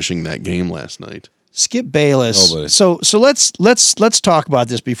into finishing that game last night. Skip Bayless. Oh, so let's talk about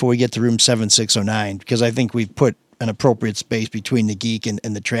this before we get to room 7609, because I think we've put an appropriate space between the geek and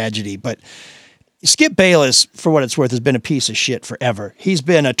the tragedy. But Skip Bayless, for what it's worth, has been a piece of shit forever. He's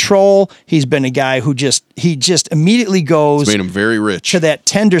been a troll. He's been a guy who just immediately goes, it's made him very rich, to that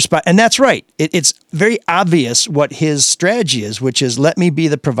tender spot. And that's right. It's very obvious what his strategy is, which is let me be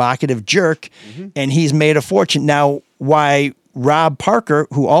the provocative jerk. Mm-hmm. And he's made a fortune. Now, why Rob Parker,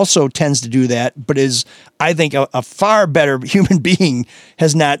 who also tends to do that, but is, I think, a far better human being,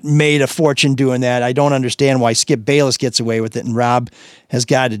 has not made a fortune doing that. I don't understand why Skip Bayless gets away with it, and Rob has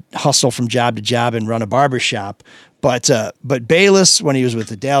got to hustle from job to job and run a barbershop. But Bayless, when he was with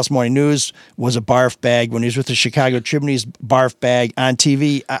the Dallas Morning News, was a barf bag. When he was with the Chicago Tribune, he's barf bag on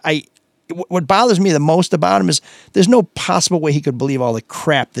TV. What bothers me the most about him is there's no possible way he could believe all the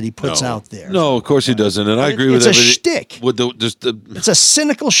crap that he puts out there. No, of course he doesn't, and I agree with everything. It's a shtick. It's a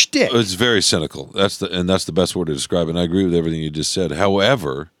cynical shtick. It's very cynical. That's the best word to describe it. And I agree with everything you just said.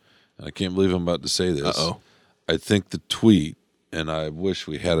 However, I can't believe I'm about to say this. I think the tweet, and I wish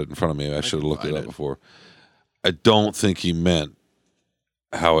we had it in front of me. I should have looked it up before. I don't think he meant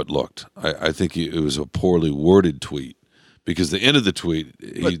how it looked. I think it was a poorly worded tweet. Because the end of the tweet,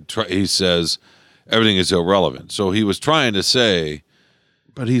 he says everything is irrelevant. So he was trying to say,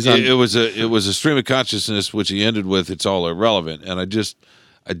 but it was a stream of consciousness, which he ended with, it's all irrelevant. And I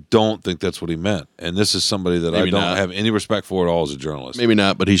don't think that's what he meant. And this is somebody that I don't have any respect for at all as a journalist. Maybe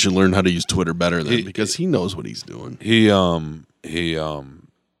not, but he should learn how to use Twitter better because he knows what he's doing.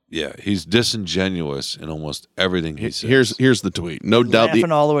 He's disingenuous in almost everything he says. Here's the tweet. No doubt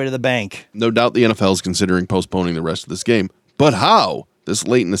laughing all the way to the bank. No doubt the NFL is considering postponing the rest of this game. But how? This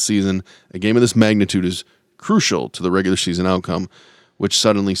late in the season, a game of this magnitude is crucial to the regular season outcome, which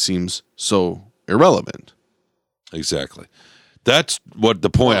suddenly seems so irrelevant. Exactly. That's what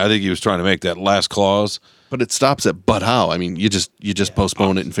the point I think he was trying to make, that last clause. But it stops at but how. I mean, you just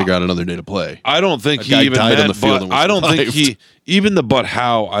postpone it and figure out another day to play. I don't think A he guy even died meant, on the field but and was I don't think revived. even the but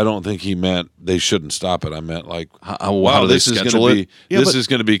how, I don't think he meant they shouldn't stop it. I meant like, how do they this is schedule going to it? be Yeah, this but- is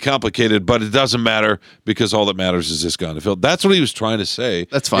going to be complicated, but it doesn't matter because all that matters is this guy on the field. That's what he was trying to say.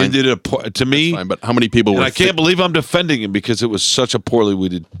 That's fine. And did it to me. That's fine, but how many people And were I can't believe I'm defending him because it was such a poorly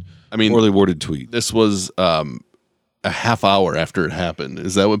worded tweet. This was a half hour after it happened.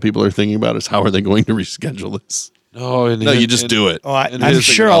 Is that what people are thinking about? Is how are they going to reschedule this? No, you just do it. Oh, And I'm his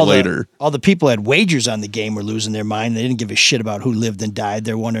sure thing about all the people who had wagers on the game were losing their mind. They didn't give a shit about who lived and died.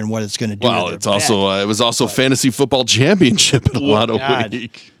 They're wondering what it's going to do. Well, to it's their also bet. it was also fantasy football championship in a lot of God.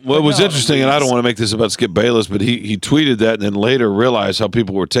 week. What was interesting, and I don't want to make this about Skip Bayless, but he tweeted that and then later realized how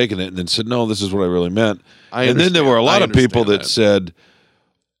people were taking it and then said, no, this is what I really meant. And then there were a lot of people that said,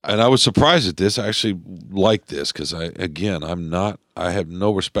 and I was surprised at this. I actually like this because I have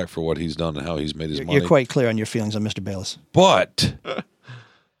no respect for what he's done and how he's made his money. You're quite clear on your feelings on Mr. Bayless. But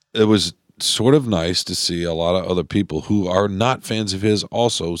it was sort of nice to see a lot of other people who are not fans of his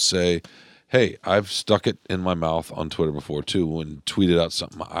also say, hey, I've stuck it in my mouth on Twitter before too and tweeted out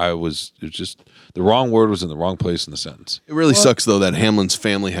something. It was just the wrong word was in the wrong place in the sentence. It really sucks though that Hamlin's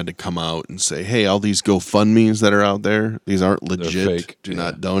family had to come out and say, "Hey, all these GoFundMe's that are out there, these aren't legit. fake. Do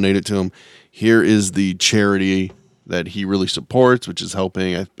not donate it to him. Here is the charity that he really supports, which is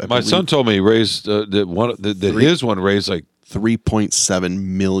helping." I My believe son told me he raised his one raised like $3.7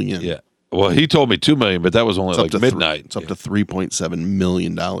 million. Yeah. Well, he told me $2 million, but that was only like midnight. It's up to $3.7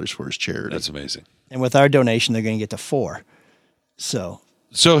 million for his charity. That's amazing. And with our donation, they're going to get to 4. So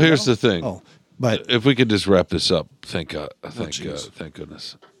here's the thing. Oh, but if we could just wrap this up, thank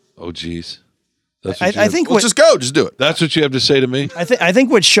goodness. Oh, geez. That's what I think what, just go, just do it. That's what you have to say to me. I think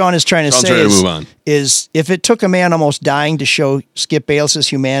what Sean is trying to Sean's say ready to move on. is if it took a man almost dying to show Skip Bayless's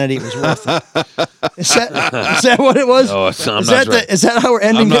humanity, it was worth it. Is that what it was? No, Is that how we're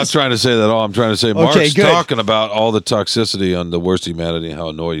ending I'm not this? trying to say that at all. I'm trying to say Okay, Mark's good. talking about all the toxicity on the worst humanity and how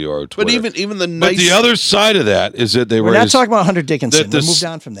annoyed you are with Twitter. But even the But nice. the other side of that is that We're not talking about Hunter Dickinson. We moved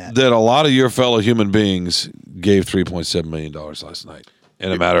on from that. That a lot of your fellow human beings gave $3.7 million last night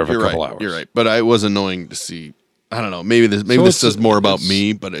in a matter of a couple hours. You're right, but it was annoying to see. I don't know. Maybe this says more about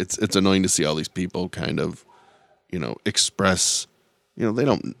me, but it's annoying to see all these people kind of, express. They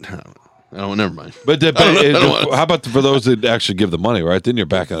don't. I don't. Never mind. But how about for those that actually give the money, right? Then you're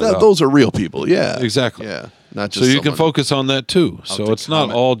backing it up. Those are real people. Yeah, Exactly. Yeah, not just So you can someone focus on that too. So to it's not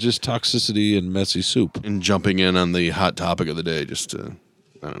comment. all just toxicity and messy soup. and jumping in on the hot topic of the day just to,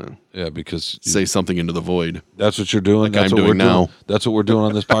 I don't know, Yeah, because say something into the void. that's what you're doing. Like That's I'm what we're doing now. That's what we're doing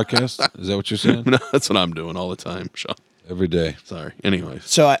on this podcast. Is that what you're saying? No, that's what I'm doing all the time, Sean. Every day. Sorry. Anyways,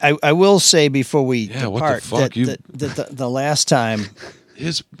 So I will say before we Yeah, what the depart fuck? that the last time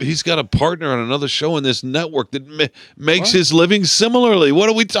He's got a partner on another show in this network that makes his living similarly. What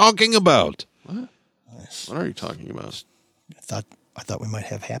are we talking about? what are you talking about? I thought we might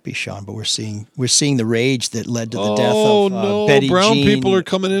have Happy Sean, but we're seeing the rage that led to the death Oh of no, Betty brown Jean. people are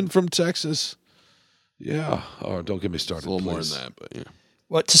coming in from Texas. Yeah. Oh, don't get me started. A little more please. than that, but yeah.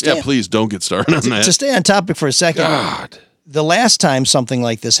 Well, to stay, Yeah, please don't get started on that. to stay on topic for a second, God. the last time something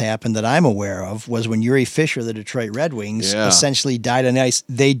like this happened that I'm aware of was when Uri Fisher, the Detroit Red Wings, Yeah. essentially died on the ice.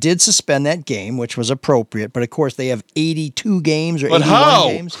 They did suspend that game, which was appropriate, but of course they have 82 games or But 81 how?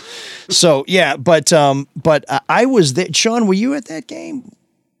 games. So yeah, but I was there. Sean, were you at that game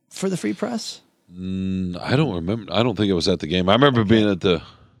for the Free Press? I don't remember. I don't think it was at the game. I remember being at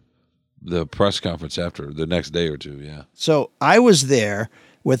the press conference after the next day or two. Yeah. So I was there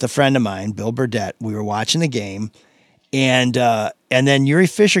with a friend of mine, Bill Burdett. We were watching the game, and then Uri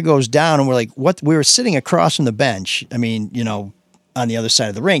Fisher goes down, and we're like, "What?" We were sitting across from the bench. I mean, on the other side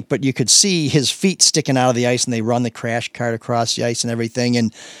of the rink, but you could see his feet sticking out of the ice, and they run the crash cart across the ice and everything,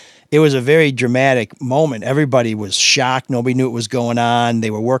 and it was a very dramatic moment. Everybody was shocked. Nobody knew what was going on. They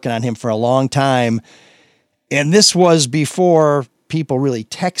were working on him for a long time, and this was before people really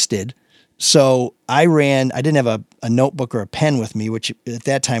texted. So I didn't have a notebook or a pen with me, which at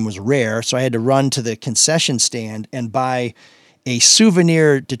that time was rare. So I had to run to the concession stand and buy a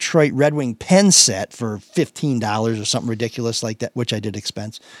souvenir Detroit Red Wing pen set for $15 or something ridiculous like that, which I did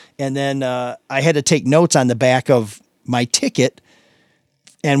expense. And then I had to take notes on the back of my ticket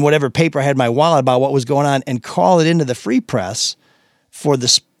and whatever paper I had in my wallet about what was going on and call it into the Free Press for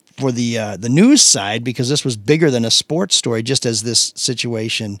the news side, because this was bigger than a sports story, just as this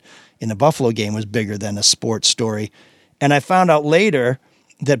situation in the Buffalo game was bigger than a sports story. And I found out later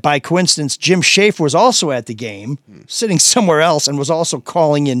that by coincidence, Jim Schaefer was also at the game, sitting somewhere else, and was also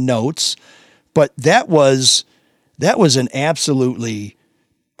calling in notes. But that was an absolutely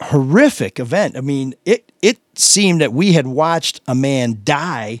horrific event. I mean, it seemed that we had watched a man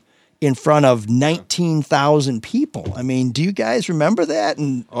die in front of 19,000 people. I mean, do you guys remember that?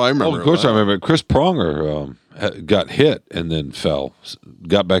 And I remember. Of course, I remember. Chris Pronger got hit and then fell,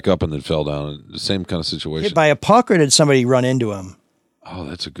 got back up and then fell down. The same kind of situation. hit by a puck, or did somebody run into him? Oh,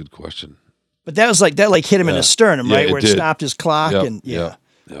 that's a good question. But that was like hit him in the sternum, Yeah, right, it where it did. stopped his clock, Yep, and yep.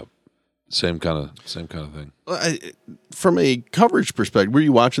 Same kind of thing. From a coverage perspective, were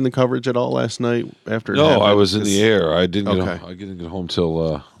you watching the coverage at all last night after? it No, happened? I was in the air. I didn't. Okay. I didn't get home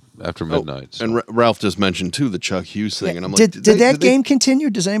till after midnight. So. And Ralph just mentioned too the Chuck Hughes thing, and I'm did like, that game continue?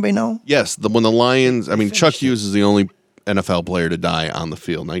 Does anybody know? Yes, when the Lions. I mean, Chuck Hughes is the only NFL player to die on the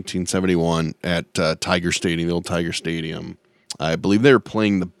field. 1971 at Tiger Stadium, the old Tiger Stadium. I believe they were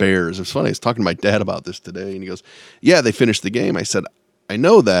playing the Bears. It was funny. I was talking to my dad about this today, and he goes, "Yeah, they finished the game." I said, "I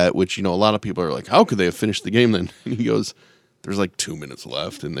know that," which, a lot of people are like, "How could they have finished the game then?" And he goes, "There's like 2 minutes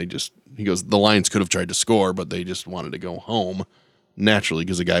left," and he goes, "The Lions could have tried to score, but they just wanted to go home naturally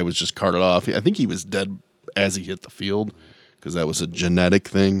because the guy was just carted off." I think he was dead as he hit the field because that was a genetic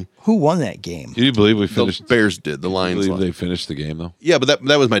thing. Who won that game? Do you believe we finished? The Bears did. The Lions. Believe they finished the game though? Yeah, but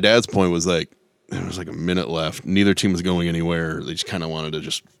that was my dad's point. Was like there was like a minute left. Neither team was going anywhere. They just kind of wanted to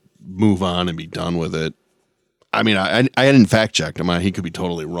just move on and be done with it. I mean, I hadn't fact checked him. He could be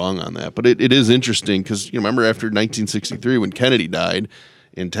totally wrong on that, but it is interesting because remember after 1963 when Kennedy died,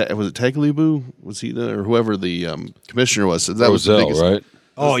 was it Tagliabue? Was he or whoever the commissioner was? So that Roselle, was the biggest, right?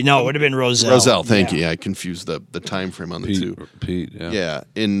 Oh no, it would have been Roselle. Roselle, thank you. Yeah, I confused the time frame on the two. Pete, yeah. Yeah,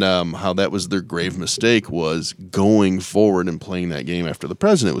 and how that was their grave mistake was going forward and playing that game after the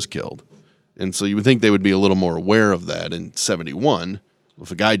president was killed. And so you would think they would be a little more aware of that in 71. If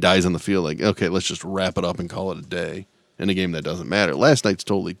a guy dies on the field, like, okay, let's just wrap it up and call it a day in a game that doesn't matter. Last night's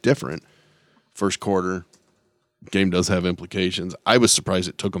totally different. First quarter, game does have implications. I was surprised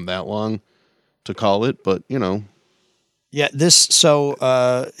it took them that long to call it, but, Yeah,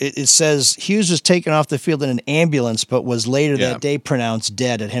 it says Hughes was taken off the field in an ambulance, but was later that day pronounced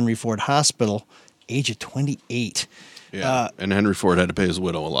dead at Henry Ford Hospital, age of 28. Yeah, and Henry Ford had to pay his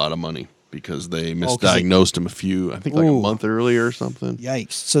widow a lot of money because they misdiagnosed him a month earlier or something.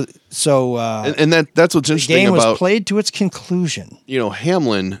 Yikes! And that's what's interesting the game about was played to its conclusion.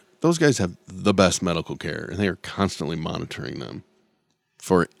 Hamlin. Those guys have the best medical care, and they are constantly monitoring them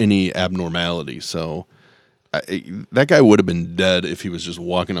for any abnormality. So that guy would have been dead if he was just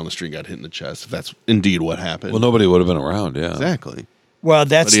walking down the street and got hit in the chest. If that's indeed what happened. Well, nobody would have been around. Yeah, exactly. Well,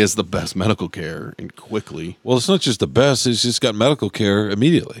 but he has the best medical care and quickly. Well, it's not just the best; he's just got medical care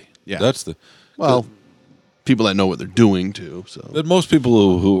immediately. Yeah, that's people that know what they're doing too. So, but most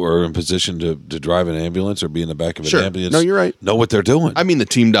people who are in position to drive an ambulance or be in the back of an ambulance, no, you're right, know what they're doing. I mean, the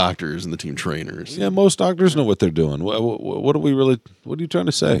team doctors and the team trainers. Yeah, most doctors know what they're doing. What are you trying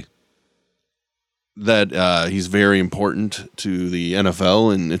to say? That he's very important to the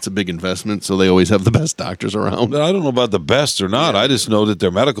NFL, and it's a big investment, so they always have the best doctors around. I don't know about the best or not. I just know that they're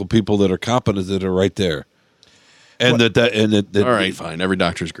medical people that are competent that are right there. And that all right, fine. Every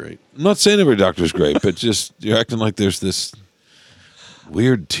doctor's great. I'm not saying every doctor's great, but just you're acting like there's this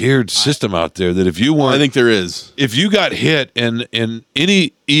weird tiered system out there that if you weren't, I think there is. If you got hit in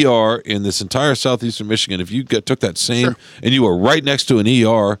any ER in this entire southeastern Michigan, if you took that same and you were right next to an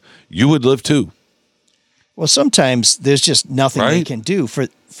ER, you would live too. Well, sometimes there's just nothing they can do.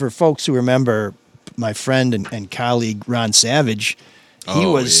 For folks who remember my friend and colleague Ron Savage. He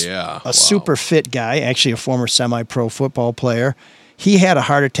was a super fit guy, actually a former semi-pro football player. He had a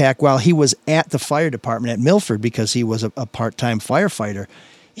heart attack while he was at the fire department at Milford because he was a part-time firefighter.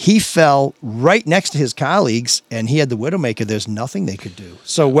 He fell right next to his colleagues, and he had the Widowmaker. There's nothing they could do.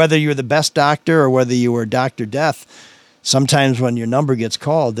 So whether you're the best doctor or whether you were Dr. Death, sometimes when your number gets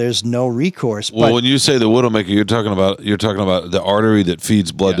called, there's no recourse. Well, when you say the Widowmaker, you're talking about the artery that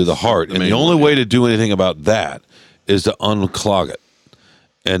feeds blood to the heart, and the only way to do anything about that is to unclog it.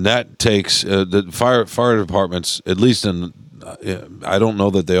 And that takes the fire departments, at least I don't know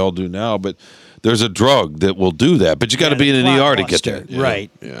that they all do now, but there's a drug that will do that. But you got to be in an ER to get there.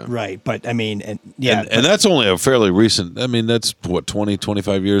 Right, right. But I mean, and that's only a fairly recent, that's 20,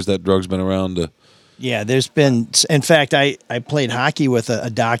 25 years that drug's been around. Yeah, there's been, in fact, I played hockey with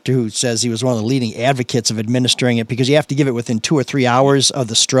a doctor who says he was one of the leading advocates of administering it because you have to give it within 2 or 3 hours of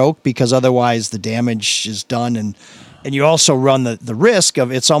the stroke because otherwise the damage is done. And you also run the risk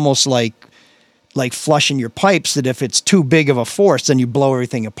of it's almost like flushing your pipes that if it's too big of a force, then you blow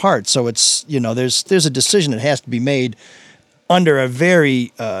everything apart. So it's, there's a decision that has to be made under a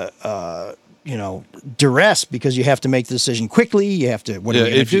very, duress because you have to make the decision quickly. You have to, what are you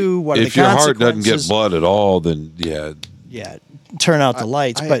going to do? What are the consequences? If your heart doesn't get blood at all, then Yeah. turn out the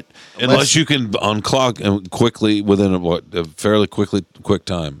lights. But unless you can unclog quickly within a fairly quick amount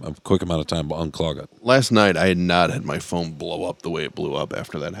of time, unclog it. Last night, I had not had my phone blow up the way it blew up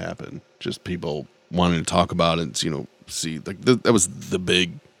after that happened. Just people wanting to talk about it, see that was the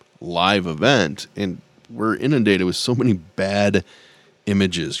big live event, and we're inundated with so many bad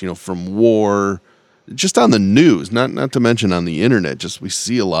images, from war, just on the news, not to mention on the internet. Just we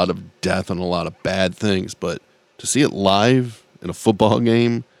see a lot of death and a lot of bad things, but to see it live in a football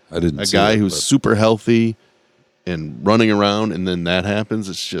game, I didn't. A guy who's super healthy and running around, and then that happens.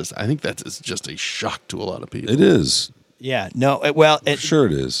 It's just, I think that is just a shock to a lot of people. It is. Yeah. No. Well, sure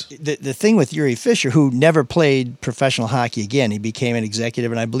it is. The thing with Uri Fisher, who never played professional hockey again, he became an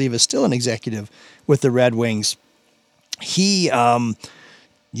executive, and I believe is still an executive with the Red Wings. He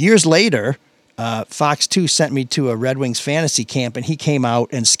years later, Fox 2 sent me to a Red Wings fantasy camp, and he came out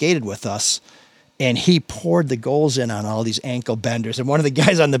and skated with us. And he poured the goals in on all these ankle benders. And one of the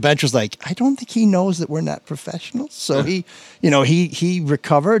guys on the bench was like, I don't think he knows that we're not professionals. So he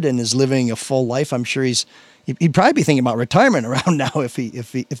recovered and is living a full life. I'm sure he'd probably be thinking about retirement around now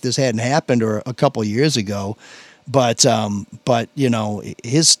if this hadn't happened or a couple of years ago. But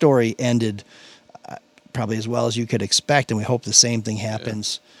his story ended probably as well as you could expect. And we hope the same thing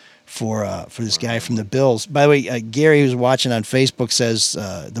happens for this guy from the Bills. By the way, Gary, who's watching on Facebook, says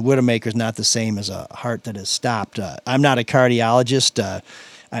the Widowmaker is not the same as a heart that has stopped. I'm not a cardiologist.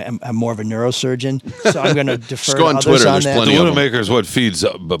 I'm more of a neurosurgeon, so I'm going to defer to others Twitter, on that. The Widowmaker is what feeds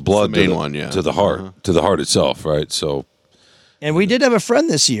blood to the heart, Uh-huh. to the heart itself, right? So, and we did have a friend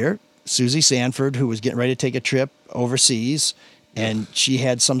this year, Susie Sanford, who was getting ready to take a trip overseas, and she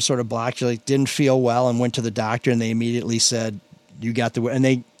had some sort of block. She didn't feel well and went to the doctor, and they immediately said, "You got the,"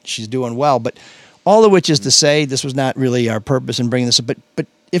 and she's doing well. But all of which is to say, this was not really our purpose in bringing this up. But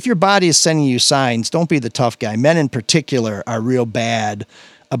if your body is sending you signs, don't be the tough guy. Men in particular are real bad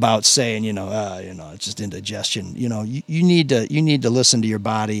about saying, it's just indigestion. You need to listen to your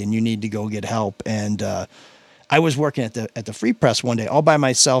body, and you need to go get help. And I was working at the Free Press one day all by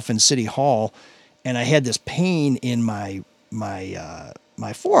myself in City Hall, and I had this pain in my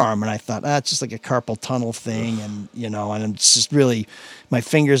forearm, and I thought, it's just like a carpal tunnel thing, and and it's just really, my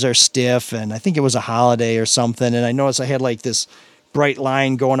fingers are stiff, and I think it was a holiday or something, and I noticed I had like this bright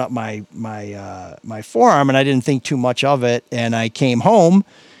line going up my forearm, and I didn't think too much of it, and I came home,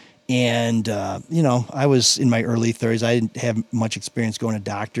 and I was in my early 30s. I didn't have much experience going to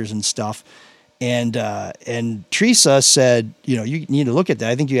doctors and stuff. And Teresa said, you need to look at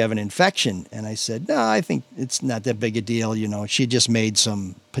that. I think you have an infection. And I said, no, I think it's not that big a deal. She just made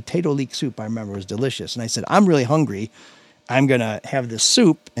some potato leek soup. I remember it was delicious. And I said, I'm really hungry. I'm going to have this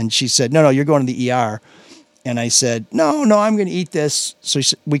soup. And she said, no, you're going to the ER. And I said, no, I'm going to eat this. So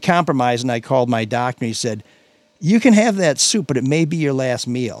we compromised, and I called my doctor, and he said, you can have that soup, but it may be your last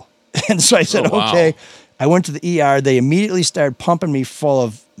meal. And so I said, okay. I went to the ER. They immediately started pumping me full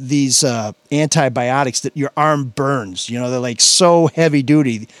of these antibiotics that your arm burns. They're like so heavy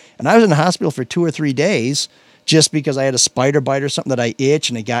duty. And I was in the hospital for 2 or 3 days just because I had a spider bite or something that I itched,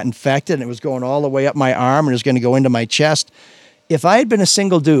 and it got infected, and it was going all the way up my arm, and it was going to go into my chest. If I had been a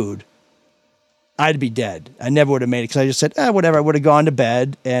single dude, I'd be dead. I never would have made it, because I just said, whatever. I would have gone to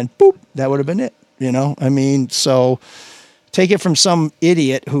bed, and boop, that would have been it. So take it from some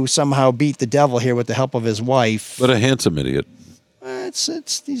idiot who somehow beat the devil here with the help of his wife. But a handsome idiot.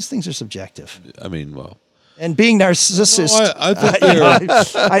 It's these things are subjective. I mean, well. And being narcissist,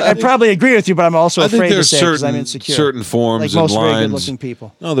 I I probably agree with you, but I'm also afraid to say it because I'm insecure. Certain forms like and most lines. very good-looking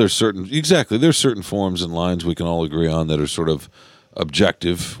people. No, there's certain forms and lines we can all agree on that are sort of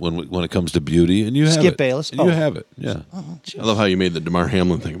objective when it comes to beauty, and you have Skip it. Bayless. And you have it. Yeah. I love how you made the DeMar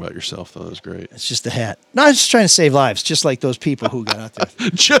Hamlin thing about yourself, though. That was great. It's just the hat. No, I'm just trying to save lives, just like those people who got out there.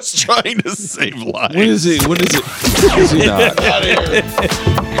 Just trying to save lives. When is it? Is he not? Out of here.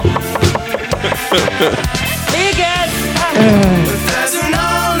 There's an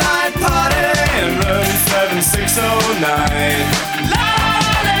all-night party in room 7609.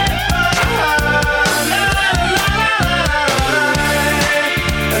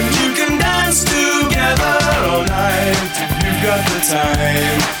 And you can dance together all night if you've got the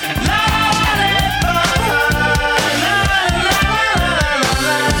time.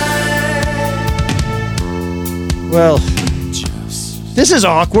 Well, this is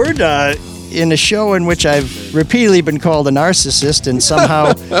awkward. In a show in which I've repeatedly been called a narcissist and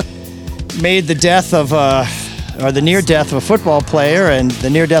somehow made the death of or the near death of a football player and the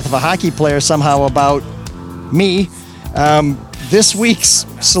near death of a hockey player somehow about me. This week's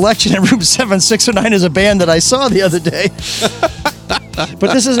selection in room 7609 is a band that I saw the other day.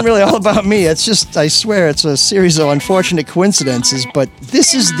 But this isn't really all about me. It's just, I swear, it's a series of unfortunate coincidences. But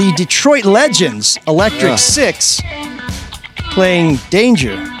this is the Detroit Legends Electric Six playing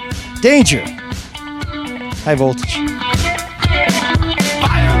Danger. Danger. High voltage.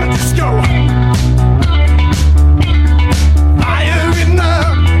 Fire in the disco. Fire in the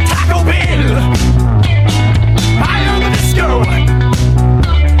Taco Bell. Fire in the disco.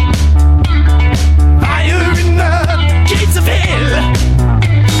 Fire in the gates of hell.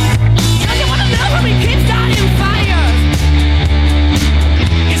 Don't you wanna know how we keep starting fires?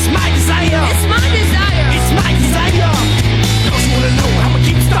 It's my desire. It's my desire. It's my desire. Don't you wanna know how we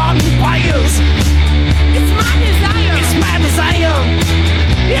keep starting fires? It's my desire. It's my desire.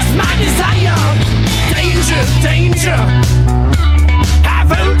 It's my desire. Danger, danger. High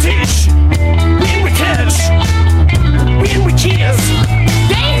voltage. When we touch. When we kiss.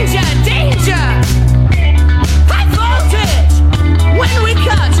 Danger, danger. High voltage. When we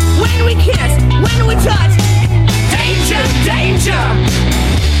cut. When we kiss. When we touch. Danger, danger.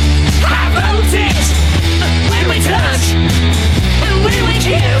 High voltage. When we touch. And when we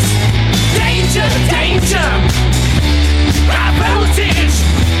kiss. Danger, danger. High voltage.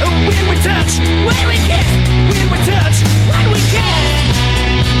 When we touch, when we kiss, when we touch, when we kiss.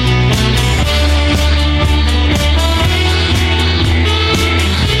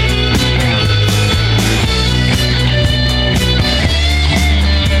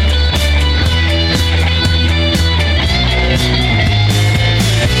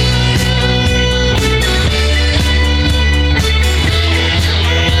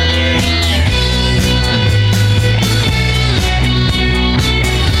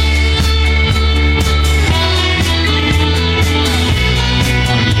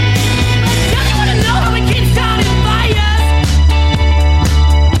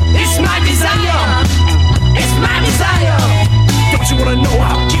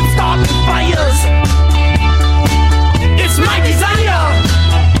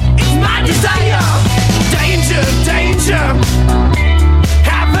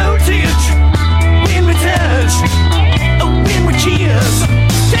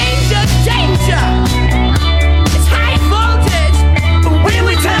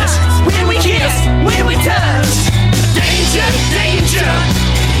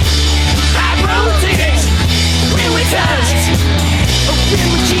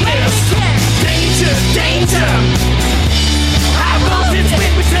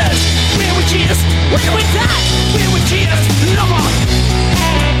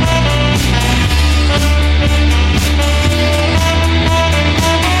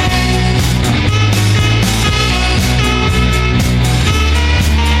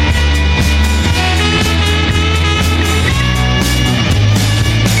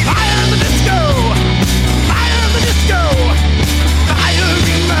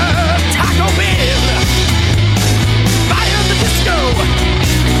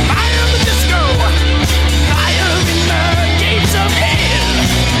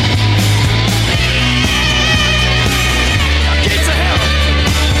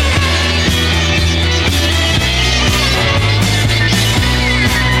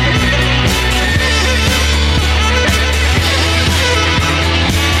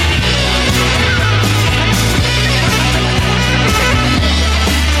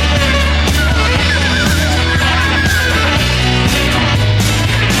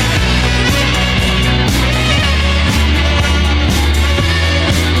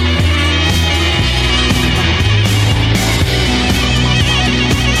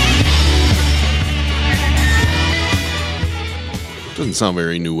 Doesn't sound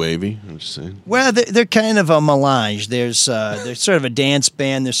very new wavy. I'm just saying. Well, they're kind of a melange. There's sort of a dance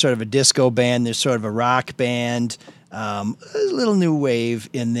band. There's sort of a disco band. There's sort of a rock band. A little new wave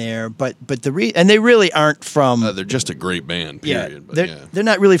in there, but and they really aren't from. They're just a great band. Period. They're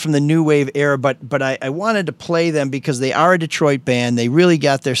not really from the new wave era, but I wanted to play them because they are a Detroit band. They really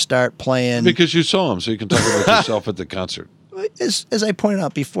got their start playing because you saw them, so you can talk about yourself at the concert. As I pointed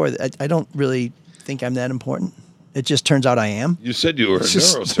out before, I don't really think I'm that important. It just turns out I am. You said you were a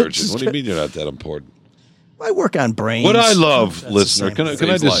neurosurgeon. What do you mean you're not that important? I work on brains. What I love, listener, can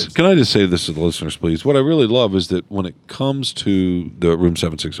I just say this to the listeners, please? What I really love is that when it comes to the Room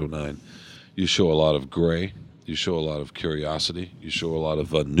 7609, you show a lot of gray, you show a lot of curiosity, you show a lot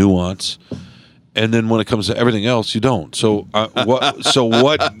of nuance, and then when it comes to everything else, you don't. So what? So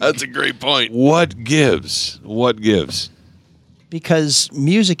what? That's a great point. What gives? What gives? Because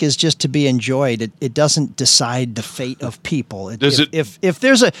music is just to be enjoyed. It doesn't decide the fate of people. If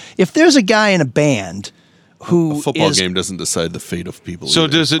there's a guy in a band who a football game doesn't decide the fate of people. So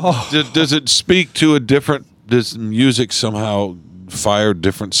either. does it speak to a different? Does music somehow fire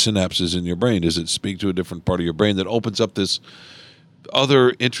different synapses in your brain? Does it speak to a different part of your brain that opens up this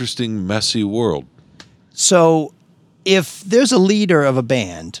other interesting, messy world? So if there's a leader of a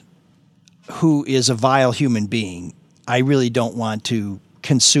band who is a vile human being, I really don't want to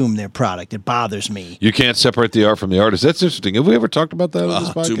consume their product. It bothers me. You can't separate the art from the artist. That's interesting. Have we ever talked about that on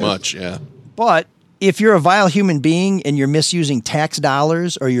this podcast? Too much, yeah. But if you're a vile human being and you're misusing tax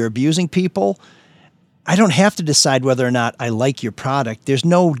dollars or you're abusing people, I don't have to decide whether or not I like your product. There's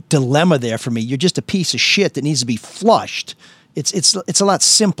no dilemma there for me. You're just a piece of shit that needs to be flushed. It's a lot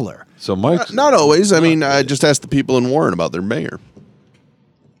simpler. So Mike, Not always. I mean, I just asked the people in Warren about their mayor.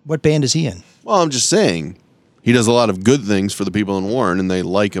 What band is he in? Well, I'm just saying. He does a lot of good things for the people in Warren, and they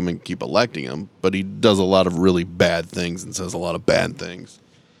like him and keep electing him. But he does a lot of really bad things and says a lot of bad things.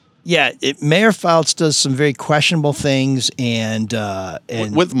 Yeah, Mayor Fouts does some very questionable things, and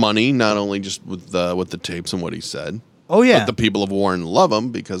with money, not only just with the tapes and what he said. Oh yeah, but the people of Warren love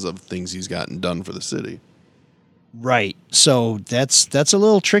him because of things he's gotten done for the city. Right. So that's a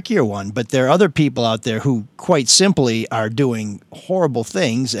little trickier one. But there are other people out there who, quite simply, are doing horrible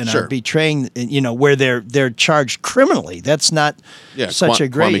things and are betraying. Where they're charged criminally. That's not such a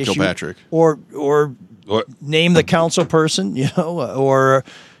great Kwame issue. Kilpatrick. Or name the council person. Or.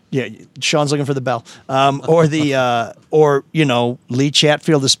 Yeah, Sean's looking for the bell. Or Lee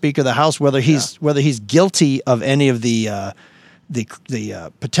Chatfield, the Speaker of the House, whether he's guilty of any of the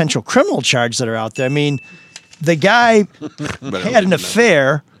potential criminal charges that are out there. I mean, the guy had an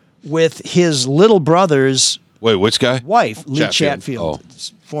affair with his little brother's which guy? Wife, Lee Chatfield,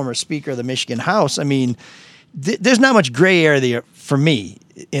 former Speaker of the Michigan House. I mean, there's not much gray area there for me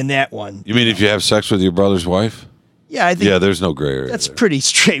in that one. You mean if you have sex with your brother's wife? Yeah, I think there's no gray area. That's pretty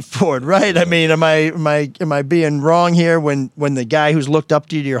straightforward, right? I mean, am I being wrong here when the guy who's looked up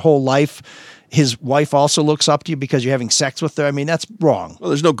to you your whole life, his wife also looks up to you because you're having sex with her? I mean, that's wrong. Well,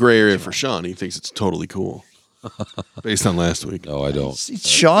 there's no gray area for Sean. He thinks it's totally cool. Based on last week. No, I don't.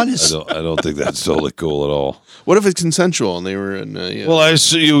 Sean is. I don't think that's totally cool at all. What if it's consensual and they were in? Well,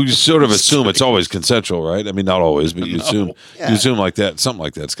 you sort of assume it's always consensual, right? I mean, not always, but you assume like that. Something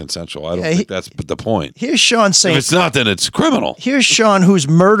like that's consensual. I don't think that's the point. Here's Sean saying, if it's not, then it's criminal. Here's Sean, who's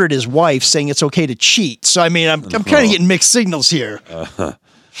murdered his wife, saying it's okay to cheat. So I mean, I'm kind of getting mixed signals here.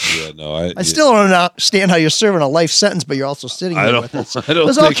 Yeah, no, I still don't understand how you're serving a life sentence, but you're also sitting there with us.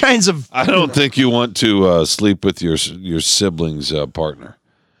 There's all kinds of. I don't think you want to sleep with your sibling's partner.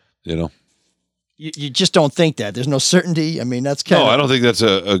 You just don't think that. There's no certainty. I mean, that's kind of. No, I don't think that's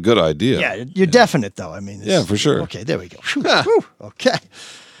a good idea. Yeah, you're definite though. I mean. Yeah, for sure. Okay, there we go. Whew, okay.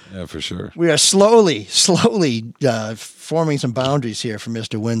 Yeah, for sure. We are slowly forming some boundaries here for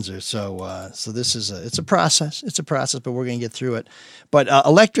Mr. Windsor. So this is it's a process. It's a process, but we're going to get through it. But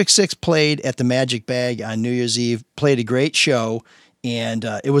Electric Six played at the Magic Bag on New Year's Eve, played a great show, and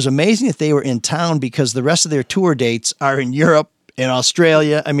it was amazing that they were in town because the rest of their tour dates are in Europe and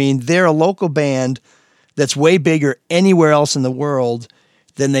Australia. I mean, they're a local band that's way bigger anywhere else in the world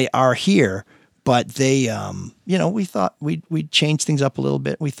than they are here. But they, we thought we'd change things up a little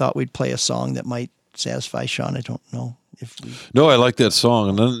bit. We thought we'd play a song that might satisfy Sean. I don't know if we... No, I like that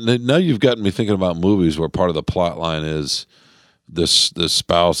song. And then, now you've gotten me thinking about movies where part of the plot line is this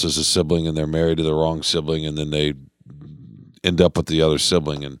spouse is a sibling and they're married to the wrong sibling and then they end up with the other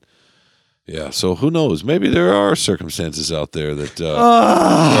sibling. And yeah, so who knows? Maybe there are circumstances out there that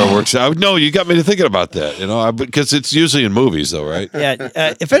where it works out. No, you got me to thinking about that, because it's usually in movies, though, right? Yeah.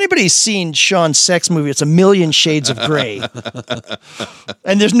 If anybody's seen Sean's sex movie, it's 1,000,000 Shades of Grey,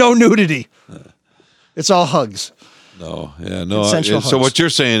 and there's no nudity. It's all hugs. No, yeah, no. So what you're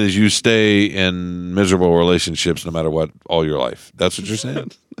saying is you stay in miserable relationships no matter what all your life. That's what you're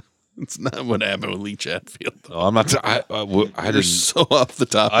saying. It's not what happened with Lee Chatfield. No, I'm not. I didn't. So off the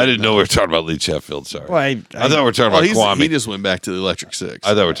top. I didn't know we were talking about Lee Chatfield. Sorry. Well, I thought we were talking about Kwame. He just went back to the Electric Six.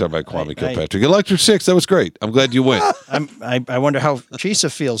 I thought we were talking about Kwame Kilpatrick. Electric Six. That was great. I'm glad you went. I wonder how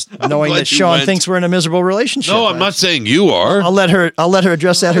Teresa feels knowing that Sean thinks we're in a miserable relationship. No, I'm not saying you are. I'll let her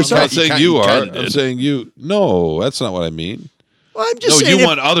address that herself. I'm not saying you are. I'm saying you. No, that's not what I mean. Well, I'm just saying. You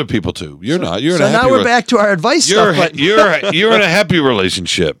want other people to. You're not. You're in a happy. So now we're back to our advice stuff. You're in a happy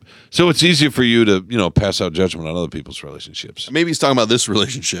relationship, so it's easier for you to pass out judgment on other people's relationships. Maybe he's talking about this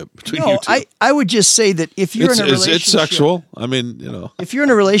relationship between you two. I would just say that if you're in a relationship, it's sexual. I mean, if you're in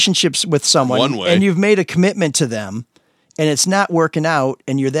a relationship with someone and you've made a commitment to them, and it's not working out,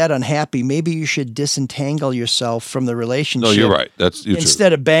 and you're that unhappy, maybe you should disentangle yourself from the relationship. No, you're right.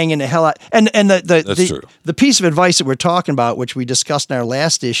 Instead of banging the hell out. And that's true. The piece of advice that we're talking about, which we discussed in our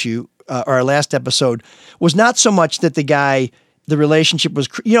last issue or our last episode, was not so much that the relationship was,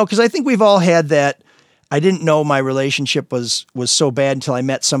 because I think we've all had that. I didn't know my relationship was so bad until I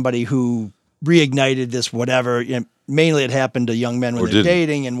met somebody who reignited this whatever. You know, mainly it happened to young men when they're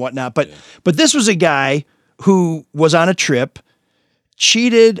dating and whatnot. But this was a guy who was on a trip,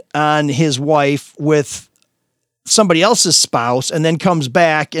 cheated on his wife with somebody else's spouse, and then comes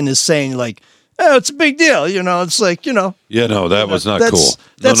back and is saying like, "Oh, it's a big deal." You know, it's like, you know. Yeah, no, that was not cool.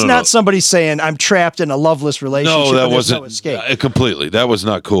 That's not somebody saying I'm trapped in a loveless relationship. No, that and there's wasn't no escape. completely. That was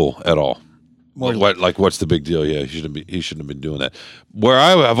not cool at all. What's the big deal? Yeah, he shouldn't have been doing that. Where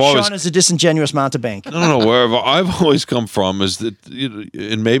I've always Sean is a disingenuous mountebank. No. Where I've always come from is that, you know,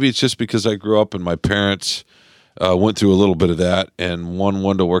 and maybe it's just because I grew up and my parents went through a little bit of that, and one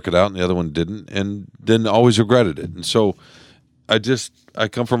wanted to work it out and the other one didn't, and then always regretted it. And so I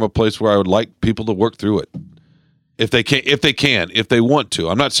come from a place where I would like people to work through it if they want to.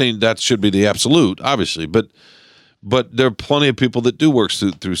 I'm not saying that should be the absolute, obviously, but there are plenty of people that do work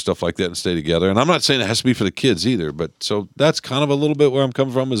through stuff like that and stay together. And I'm not saying it has to be for the kids either, but so that's kind of a little bit where I'm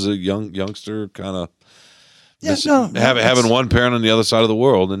coming from as a youngster, kind of having one parent on the other side of the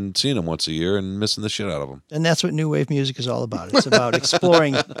world and seeing them once a year and missing the shit out of them. And that's what new wave music is all about. It's about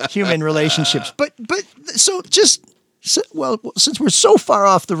exploring human relationships. But since we're so far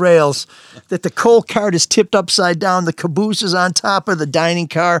off the rails that the coal cart is tipped upside down, the caboose is on top of the dining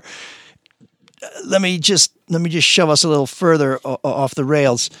car, let me just shove us a little further off the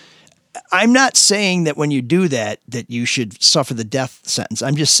rails. I'm not saying that when you do that you should suffer the death sentence.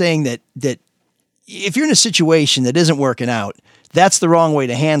 I'm just saying that if you're in a situation that isn't working out, that's the wrong way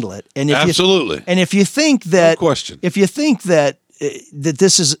to handle it. And if absolutely. And if you think that, no question. If you think that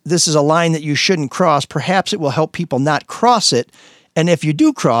this is a line that you shouldn't cross, perhaps it will help people not cross it. And if you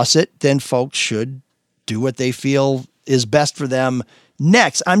do cross it, then folks should do what they feel is best for them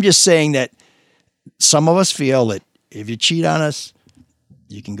next. I'm just saying that some of us feel that if you cheat on us,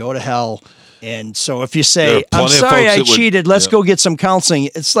 you can go to hell. And so if you say, I'm sorry I cheated, let's go get some counseling.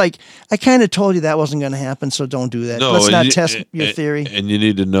 It's like, I kind of told you that wasn't going to happen, so don't do that. No, let's not test your theory. And you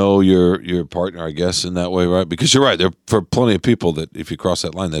need to know your partner, I guess, in that way, right? Because you're right. There are for plenty of people that if you cross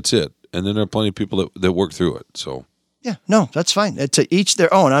that line, that's it. And then there are plenty of people that work through it. So yeah, no, that's fine. To each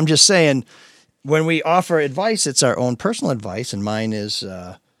their own. I'm just saying, when we offer advice, it's our own personal advice, and mine is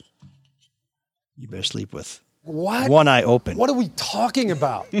you better sleep with one eye open. What are we talking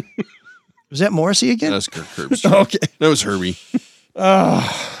about? Was that Morrissey again? That's Kirk Herbstreit. Okay. That was Herbie.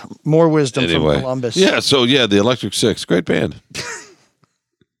 More wisdom from Columbus. Yeah, so the Electric Six, great band.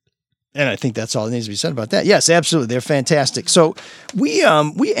 And I think that's all that needs to be said about that. Yes, absolutely. They're fantastic. So we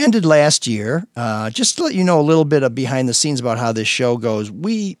ended last year, just to let you know a little bit of behind the scenes about how this show goes.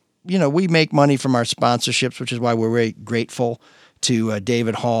 We make money from our sponsorships, which is why we're very grateful to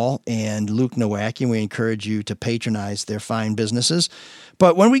David Hall and Luke Nowacki, and we encourage you to patronize their fine businesses.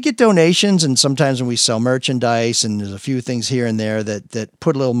 But when we get donations, and sometimes when we sell merchandise, and there's a few things here and there that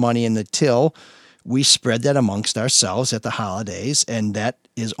put a little money in the till, we spread that amongst ourselves at the holidays, and that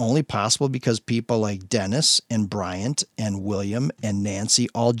is only possible because people like Dennis and Bryant and William and Nancy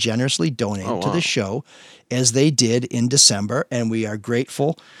all generously donated to the show, as they did in December, and we are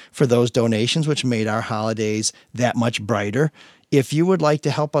grateful for those donations, which made our holidays that much brighter. If you would like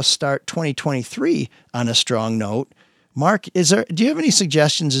to help us start 2023 on a strong note, Mark, do you have any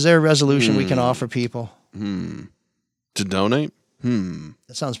suggestions? Is there a resolution we can offer people? To donate?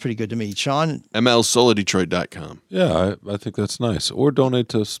 That sounds pretty good to me. Sean? MLSoloDetroit.com. Yeah, I think that's nice. Or donate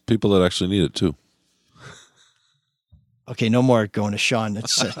to people that actually need it too. Okay, no more going to Sean.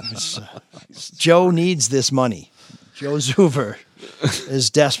 Joe needs this money. Joe Zuber is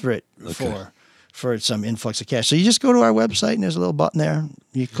desperate for some influx of cash. So you just go to our website and there's a little button there.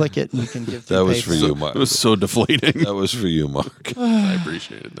 You click it and you can give. That was for you, Mark. It was so deflating. That was for you, Mark. I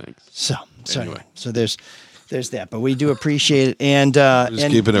appreciate it. Thanks. So anyway, so there's that, but we do appreciate it. And just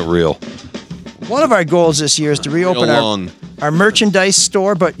keeping it real. One of our goals this year is to reopen our merchandise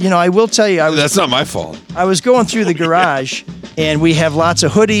store. But, I will tell you, that's not my fault. I was going through the garage, and we have lots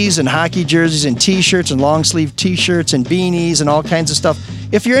of hoodies and hockey jerseys and T-shirts and long-sleeve T-shirts and beanies and all kinds of stuff.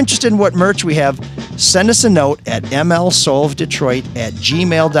 If you're interested in what merch we have, send us a note at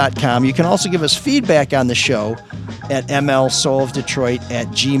mlsoulofdetroit@gmail.com. You can also give us feedback on the show at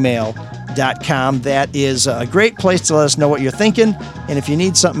mlsoulofdetroit@gmail.com. That is a great place to let us know what you're thinking, and if you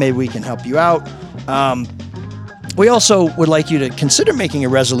need something, maybe we can help you out. We also would like you to consider making a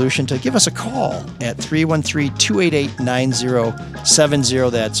resolution to give us a call at 313-288-9070.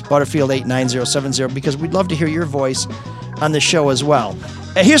 That's Butterfield 89070, because we'd love to hear your voice on the show as well.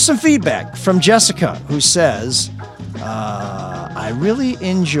 Here's some feedback from Jessica, who says, I really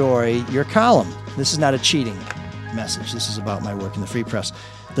enjoy your column. This is not a cheating message. This is about my work in the Free Press.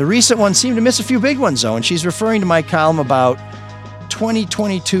 The recent ones seem to miss a few big ones, though, and she's referring to my column about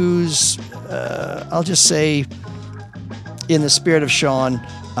 2022's, I'll just say, in the spirit of Sean,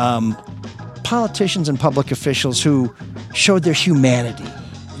 politicians and public officials who showed their humanity,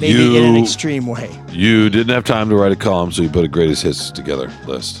 maybe in an extreme way. You didn't have time to write a column, so you put a greatest hits together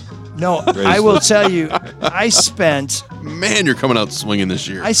list. No, I will tell you, I spent... Man, you're coming out swinging this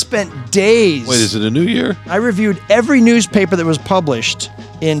year. I spent days... Wait, is it a new year? I reviewed every newspaper that was published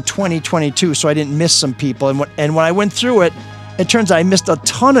in 2022, so I didn't miss some people. And when I went through it, it turns out I missed a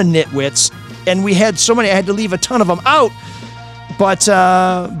ton of nitwits, and we had so many, I had to leave a ton of them out. But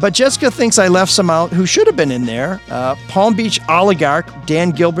Jessica thinks I left some out who should have been in there. Palm Beach oligarch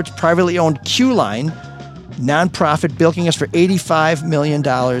Dan Gilbert's privately owned Q-Line nonprofit bilking us for $85 million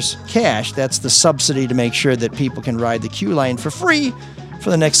cash. That's the subsidy to make sure that people can ride the Q-Line for free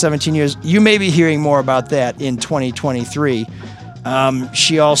for the next 17 years. You may be hearing more about that in 2023.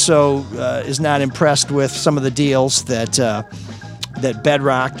 She also is not impressed with some of the deals that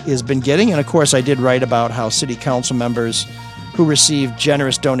Bedrock has been getting. And, of course, I did write about how city council members who received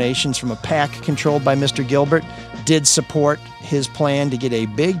generous donations from a PAC controlled by Mr. Gilbert did support his plan to get a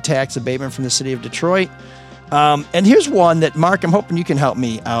big tax abatement from the city of Detroit. And here's one that, Mark, I'm hoping you can help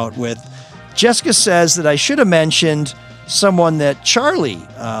me out with. Jessica says that I should have mentioned someone that Charlie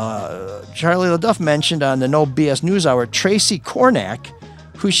LaDuff mentioned on the No BS News Hour, Tracy Kornak,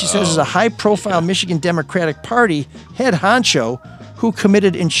 who she says is a high-profile Michigan Democratic Party head honcho who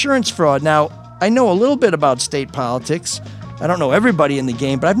committed insurance fraud. Now, I know a little bit about state politics. I don't know everybody in the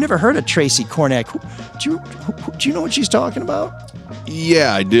game, but I've never heard of Tracy Kornak. Do you know what she's talking about?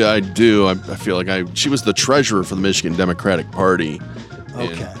 Yeah, I do. I feel like she was the treasurer for the Michigan Democratic Party.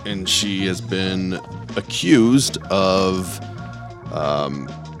 Okay. And she has been accused of,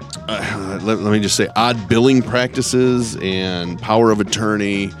 let me just say, odd billing practices and power of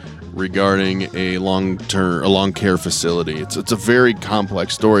attorney regarding a long care facility. It's a very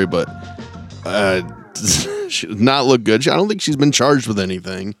complex story, but she does not look good. I don't think she's been charged with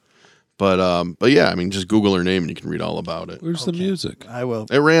anything. But yeah, I mean, just Google her name and you can read all about it. Where's the music? I will.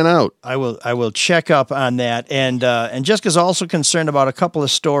 It ran out. I will check up on that. And Jessica's also concerned about a couple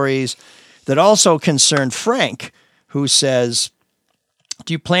of stories that also concern Frank, who says,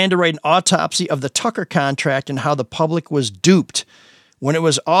 do you plan to write an autopsy of the Tucker contract and how the public was duped when it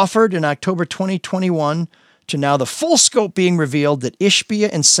was offered in October 2021 to now the full scope being revealed that Ishbia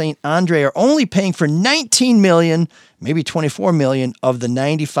and St. Andre are only paying for $19 million, maybe $24 million of the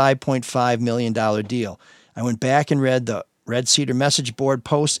 $95.5 million deal. I went back and read the Red Cedar message board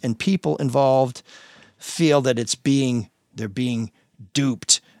posts, and people involved feel that they're being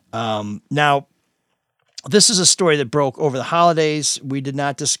duped. Now, this is a story that broke over the holidays. We did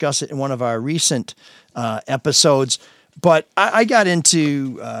not discuss it in one of our recent episodes, but I got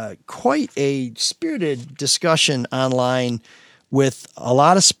into quite a spirited discussion online with a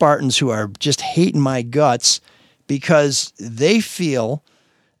lot of Spartans who are just hating my guts because they feel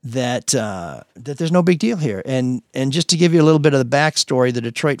that there's no big deal here. And just to give you a little bit of the backstory, the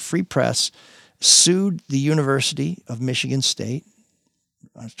Detroit Free Press sued the University of Michigan State.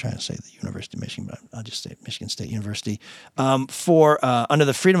 I was trying to say the University of Michigan, but I'll just say Michigan State University, for under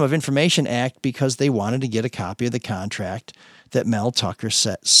the Freedom of Information Act because they wanted to get a copy of the contract that Mel Tucker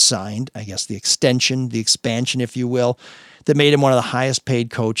signed, I guess the expansion, if you will, that made him one of the highest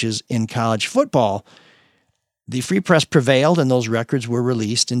paid coaches in college football. The Free Press prevailed, and those records were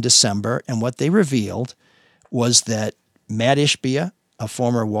released in December, and what they revealed was that Matt Ishbia, a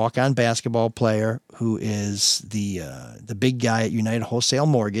former walk-on basketball player who is the big guy at United Wholesale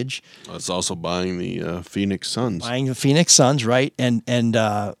Mortgage. It's also buying the Phoenix Suns. Buying the Phoenix Suns, right? And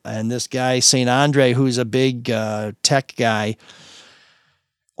this guy, St. Andre, who's a big tech guy,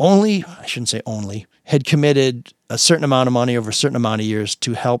 had committed a certain amount of money over a certain amount of years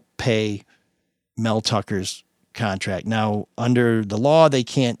to help pay Mel Tucker's contract. Now, under the law, they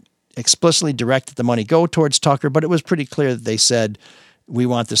can't explicitly direct that the money go towards Tucker, but it was pretty clear that they said, we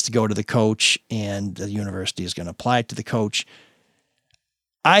want this to go to the coach, and the university is going to apply it to the coach.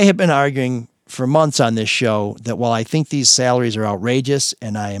 I have been arguing for months on this show that while I think these salaries are outrageous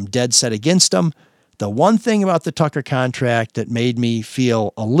and I am dead set against them, the one thing about the Tucker contract that made me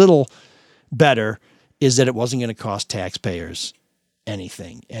feel a little better is that it wasn't going to cost taxpayers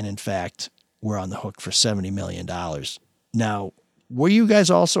anything. And in fact, we're on the hook for $70 million. Now, were you guys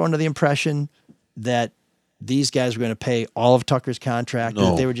also under the impression that these guys were going to pay all of Tucker's contract, or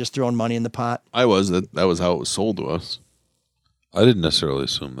that they were just throwing money in the pot? I was. That was how it was sold to us. I didn't necessarily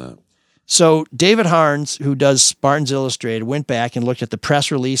assume that. So David Harns, who does Spartans Illustrated, went back and looked at the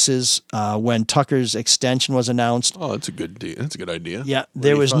press releases when Tucker's extension was announced. Oh, that's a good deal. That's a good idea. Yeah,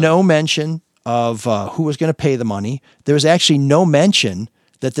 there was no mention of who was going to pay the money. There was actually no mention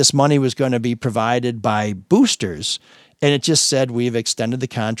that this money was going to be provided by boosters. And it just said, we've extended the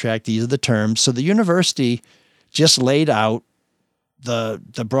contract. These are the terms. So the university just laid out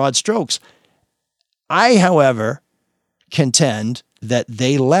the broad strokes. I, however, contend that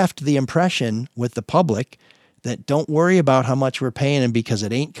they left the impression with the public that don't worry about how much we're paying them because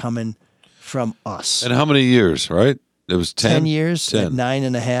it ain't coming from us. And how many years, right? It was 10 years, 10. at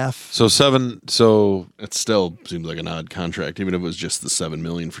 9.5. So 7. So it still seems like an odd contract, even if it was just the $7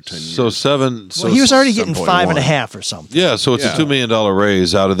 million for 10 years. So 7. Well, he was already getting 5.5 or something. Yeah, so it's a $2 million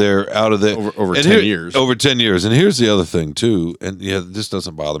raise out of there, over 10 years. Over 10 years. And here's the other thing too. And yeah, this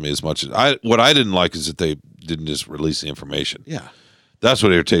doesn't bother me as much. What I didn't like is that they didn't just release the information. Yeah, that's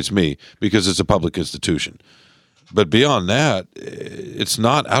what irritates me because it's a public institution. But beyond that, it's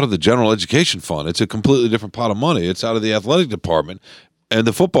not out of the general education fund. It's a completely different pot of money. It's out of the athletic department and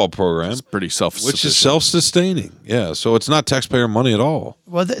the football program. It's pretty self-sufficient. Which is self-sustaining. Yeah, so it's not taxpayer money at all.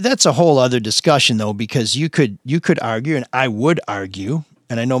 Well, that's a whole other discussion, though, because you could argue, and I would argue,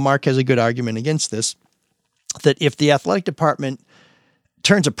 and I know Mark has a good argument against this, that if the athletic department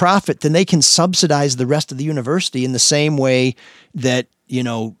turns a profit, then they can subsidize the rest of the university in the same way that,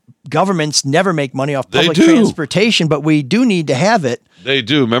 governments never make money off public transportation, but we do need to have it. They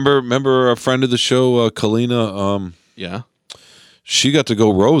do. Remember a friend of the show, Kalina? Yeah. She got to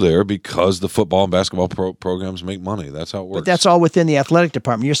go row there because the football and basketball programs make money. That's how it works. But that's all within the athletic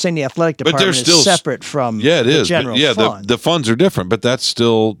department. You're saying the athletic department is separate from the general fund. The funds are different, but they're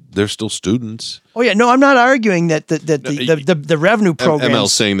still students. Oh yeah, no, I'm not arguing that the revenue program.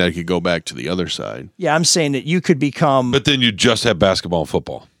 ML's saying that it could go back to the other side. Yeah, I'm saying that you could become. But then you just have basketball and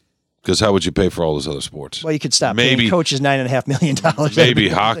football. Because how would you pay for all those other sports? Well, you could stop paying coaches $9.5 million. Maybe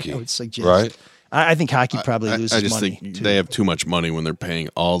hockey, I would suggest. Right? I think hockey probably loses money. I just think they have too much money when they're paying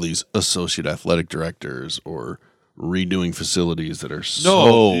all these associate athletic directors or redoing facilities that are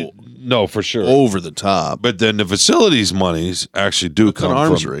no, for sure, over the top. But then the facilities monies actually do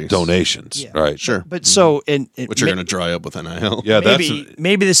come from donations, right? Sure. But so, which are going to dry up with NIL. Yeah,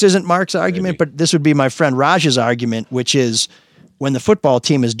 maybe this isn't Mark's argument, but this would be my friend Raj's argument, which is, when the football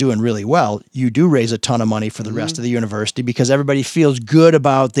team is doing really well, you do raise a ton of money for the rest of the university because everybody feels good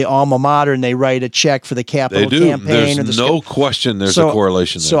about the alma mater and they write a check for the capital campaign. There's no question there's a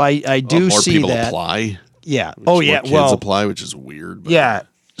correlation there. So I do see more people that. apply. Yeah. Kids apply, which is weird. But. Yeah.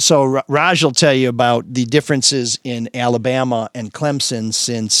 So Raj will tell you about the differences in Alabama and Clemson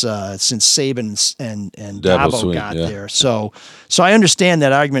since Saban and Dabo got there. So I understand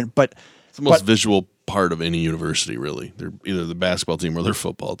that argument, but it's the most visual part of any university, really. They're either the basketball team or their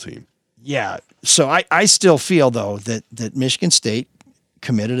football team. Yeah. So I still feel, though, that Michigan State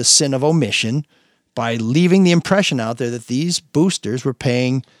committed a sin of omission by leaving the impression out there that these boosters were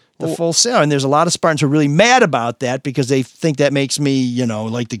paying the full sale. And there's a lot of Spartans who are really mad about that because they think that makes me,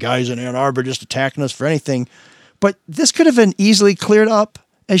 like the guys in Ann Arbor just attacking us for anything. But this could have been easily cleared up,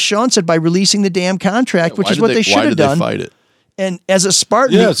 as Sean said, by releasing the damn contract, which is what they should have done. Why did they fight it? And as a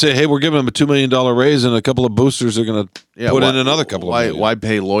Spartan, say, hey, we're giving them a $2 million raise, and a couple of boosters are going to put in another couple of million. Why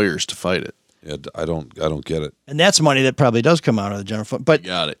pay lawyers to fight it? Yeah, I don't get it. And that's money that probably does come out of the general fund. But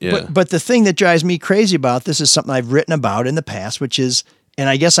got it. Yeah. But the thing that drives me crazy about this is something I've written about in the past, which is, and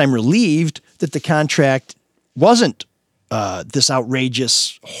I guess I'm relieved that the contract wasn't this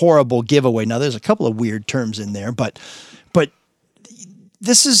outrageous, horrible giveaway. Now, there's a couple of weird terms in there, but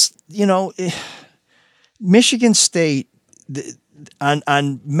this is, Michigan State.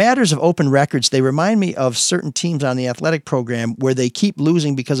 On matters of open records, they remind me of certain teams on the athletic program where they keep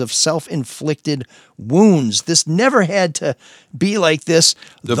losing because of self-inflicted wounds. This never had to be like this.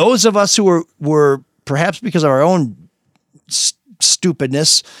 Those of us who were perhaps because of our own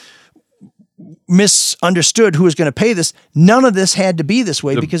stupidness misunderstood who was going to pay this. None of this had to be this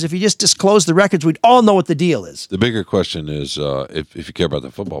way because if you just disclose the records, we'd all know what the deal is. The bigger question is, if you care about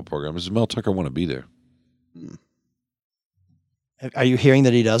the football program, does Mel Tucker want to be there? Are you hearing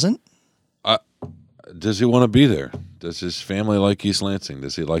that he doesn't? Does he want to be there? Does his family like East Lansing?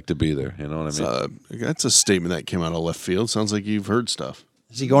 Does he like to be there? You know what I mean? That's a statement that came out of left field. Sounds like you've heard stuff.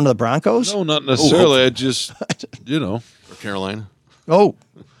 Is he going to the Broncos? No, not necessarily. I just, Or Carolina. Oh.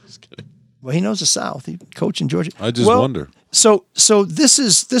 Just kidding. Well, he knows the South. He coached in Georgia. I just wonder. So this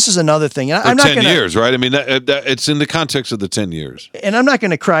is another thing. I'm not 10 years, right? I mean, that it's in the context of the 10 years. And I'm not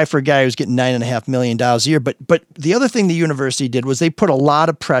going to cry for a guy who's getting $9.5 million a year. But the other thing the university did was they put a lot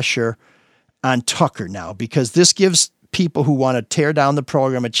of pressure on Tucker now because this gives people who want to tear down the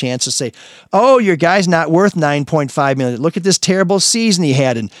program a chance to say, oh, your guy's not worth $9.5 million. Look at this terrible season he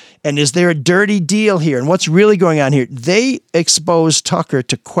had. And is there a dirty deal here? And what's really going on here? They exposed Tucker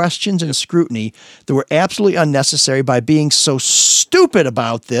to questions and scrutiny that were absolutely unnecessary by being so stupid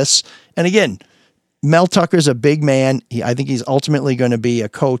about this. And again, Mel Tucker's a big man. I think he's ultimately going to be a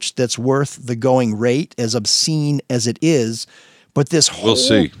coach that's worth the going rate, as obscene as it is. But this whole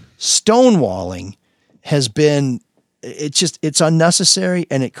stonewalling has been, it's unnecessary,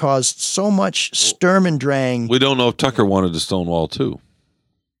 and it caused so much Sturm and Drang. We don't know if Tucker wanted to stonewall too.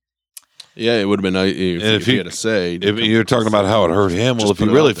 Yeah, it would have been nice if he had a say. If you're talking about how it hurt him, well, if he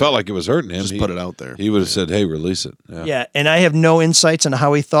really felt like it was hurting him, just put it out there. He would have said, hey, release it. Yeah, and I have no insights on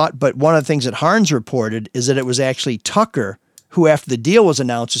how he thought, but one of the things that Harns reported is that it was actually Tucker who, after the deal was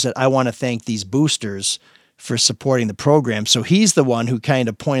announced, said, I want to thank these boosters for supporting the program. So he's the one who kind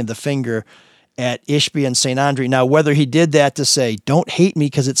of pointed the finger at Ishbia and St. Andre. Now, whether he did that to say, don't hate me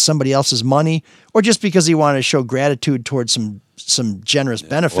because it's somebody else's money, or just because he wanted to show gratitude towards some generous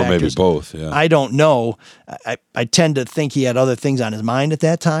benefactors. Or maybe both, yeah. I don't know. I tend to think he had other things on his mind at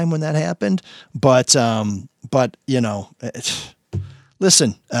that time when that happened. But you know,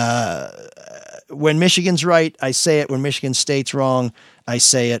 listen, when Michigan's right, I say it. When Michigan State's wrong, I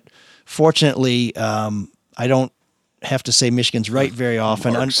say it. Fortunately, I don't have to say Michigan's right very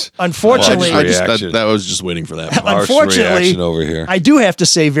often. Unfortunately, that was just waiting for that. Unfortunately, over here. I do have to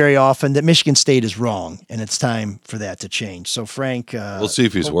say very often that Michigan State is wrong, and it's time for that to change. So, Frank, we'll see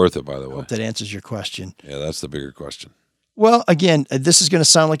if he's worth it. By the way, hope that answers your question. Yeah, that's the bigger question. Well, again, this is going to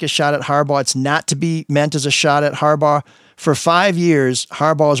sound like a shot at Harbaugh. It's not to be meant as a shot at Harbaugh. For 5 years,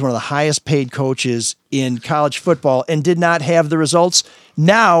 Harbaugh was one of the highest paid coaches in college football and did not have the results.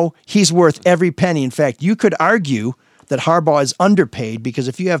 Now he's worth every penny. In fact, you could argue that Harbaugh is underpaid, because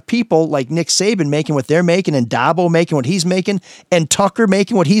if you have people like Nick Saban making what they're making, and Dabo making what he's making, and Tucker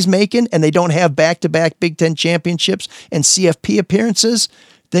making what he's making, and they don't have back-to-back Big Ten championships and CFP appearances,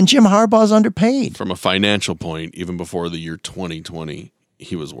 then Jim Harbaugh is underpaid. From a financial point, even before the year 2020,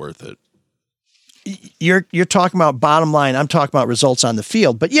 he was worth it. You're talking about bottom line. I'm talking about results on the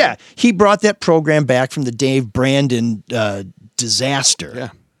field. But yeah, he brought that program back from the Dave Brandon disaster. Yeah.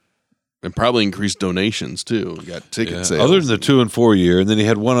 And probably increased donations too. You got ticket sales. Other than the 2 and 4 year, and then he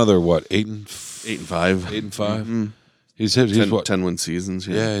had one other 8 and 5. 8 and 5. Mm-hmm. He's 10-win seasons.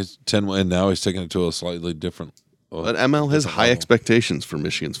 Yeah, he's 10, and now he's taking it to a slightly different. But ML has high expectations for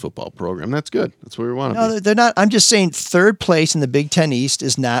Michigan's football program. That's good. That's where we want to be. No, they're not. I'm just saying third place in the Big Ten East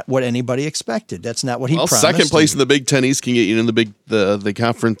is not what anybody expected. That's not what he promised. Second place in the Big Ten East can get you in the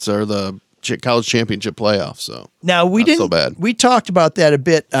conference or the college championship playoff. So now we didn't. So bad. We talked about that a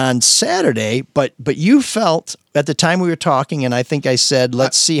bit on Saturday, but you felt at the time we were talking, and I think I said,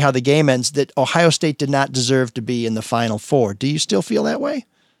 let's see how the game ends, that Ohio State did not deserve to be in the Final Four. Do you still feel that way?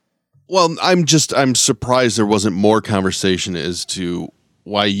 Well, I'm surprised there wasn't more conversation as to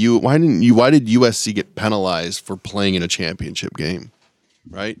why did USC get penalized for playing in a championship game,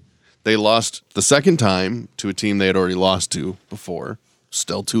 right? They lost the second time to a team they had already lost to before.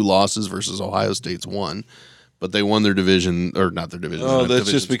 Still 2 losses versus Ohio State's 1, but they won their division, or not their division. Oh,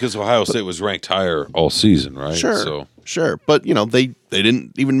 that's just because Ohio State was ranked higher all season, right? Sure. But, they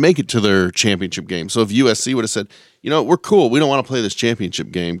didn't even make it to their championship game. So if USC would have said, we're cool, we don't want to play this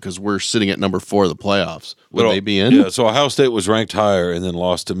championship game because we're sitting at number 4 of the playoffs, would they be in? Yeah, so Ohio State was ranked higher and then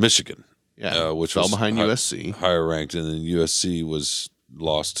lost to Michigan. Yeah, which fell was behind USC. Higher ranked, and then USC was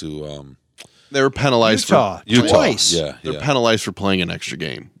lost to... They were penalized Utah twice. Yeah, they're penalized for playing an extra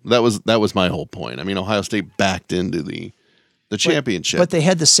game. That was my whole point. I mean, Ohio State backed into the championship, but they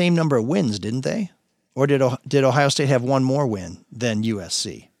had the same number of wins, didn't they? Or did Ohio State have one more win than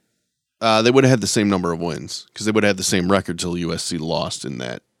USC? They would have had the same number of wins because they would have had the same record till USC lost in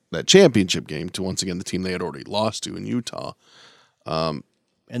that championship game to, once again, the team they had already lost to in Utah.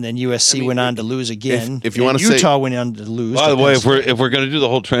 And then USC went on to lose again. If you want to Utah went on to lose. By the way, if we're going to do the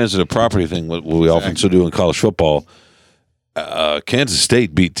whole transitive property thing, what we often do in college football, Kansas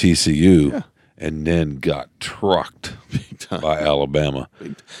State beat TCU and then got trucked by Alabama.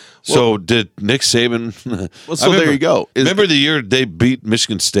 So did Nick Saban? There you go. Remember the year they beat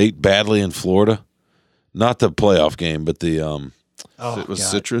Michigan State badly in Florida? Not the playoff game, but the. It was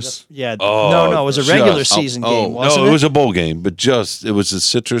Citrus? Yeah. No, it was a regular season game, wasn't it? No, it was a bowl game, but it was the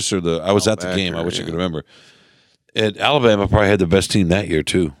Citrus or I was at the game. I wish I could remember. And Alabama probably had the best team that year,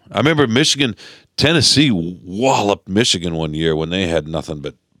 too. I remember Tennessee walloped Michigan one year when they had nothing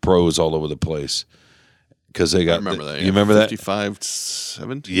but pros all over the place. because they got. I remember that. You remember that?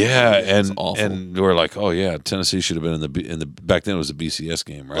 55-17. Yeah, It's and awful. and we're like, oh yeah, Tennessee should have been in the back then it was a BCS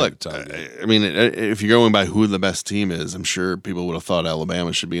game, right? Look, I mean, if you're going by who the best team is, I'm sure people would have thought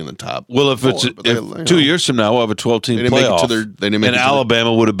Alabama should be in the top. Well, if four, it's but they, if 2 years from now we'll have a 12-team They didn't make it playoff, to their- they didn't make and it to the-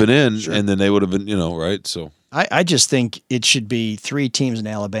 Alabama would have been in, and then they would have been, right? So I just think it should be 3 teams in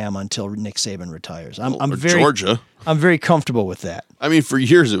Alabama until Nick Saban retires. I'm or very Georgia. I'm very comfortable with that. I mean, for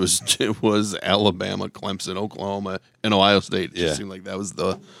years it was Alabama, Clemson, Oklahoma, and Ohio State. It Yeah. just seemed like that was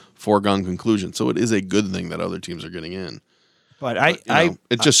the foregone conclusion. So it is a good thing that other teams are getting in. But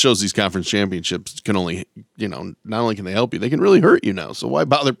It just shows these conference championships can only, not only can they help you, they can really hurt you now. So why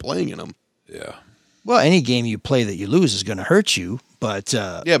bother playing in them? Yeah. Well, any game you play that you lose is going to hurt you. But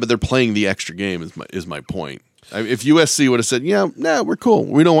Yeah, but they're playing the extra game is my point. If USC would have said, we're cool.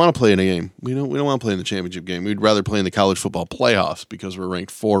 We don't want to play in a game. We don't want to play in the championship game. We'd rather play in the college football playoffs because we're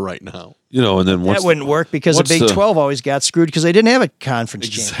ranked 4 right now. And then that wouldn't work because the Big 12 always got screwed because they didn't have a conference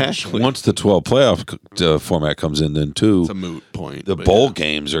championship. Once the 12 playoff format comes in, then too, It's a moot point. the bowl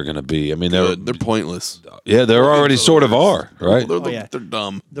games are going to be. I mean, they're pointless. Yeah, they're already sort of are, right? They're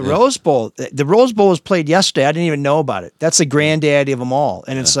dumb. The Rose Bowl. The Rose Bowl was played yesterday. I didn't even know about it. That's the granddaddy of them all.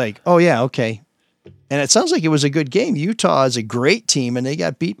 And it's like, oh yeah, okay. And it sounds like it was a good game. Utah is a great team, and they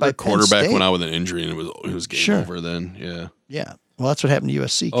got beat by Their quarterback Penn State. went out with an injury, and it was game over then. Yeah. Yeah. Well, that's what happened to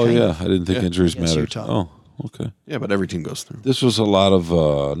USC. Oh kind yeah, of. I didn't think injuries Against mattered. Utah. Oh, okay. Yeah, but every team goes through. This was a lot of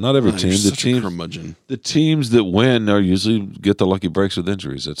not every Oh, team. you're The such a teams, curmudgeon. the teams that win are usually get the lucky breaks with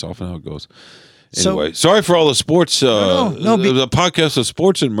injuries. That's often how it goes. Anyway, sorry for all the sports. No, the podcast of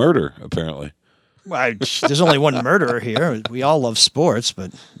sports and murder. Apparently, Well, there's only one murderer here. We all love sports,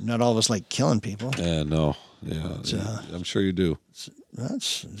 but not all of us like killing people. yeah, no, yeah, I'm sure you do.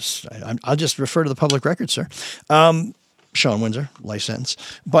 I'll just refer to the public record, sir. Sean Windsor, life sentence.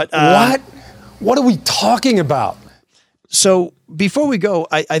 But What? What are we talking about? So before we go,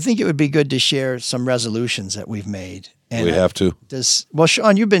 I think it would be good to share some resolutions that we've made. And We have to.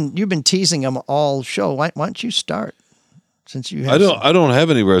 Sean, you've been teasing them all show. Why don't you start? Since you have I don't have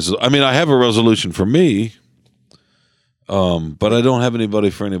any resolution. I mean, I have a resolution for me, but I don't have anybody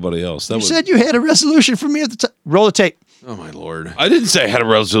for anybody else. You said you had a resolution for me at the time. Roll the tape. Oh my Lord! I didn't say I had a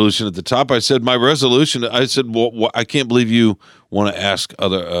resolution at the top. I said my resolution. I said, well, I can't believe you want to ask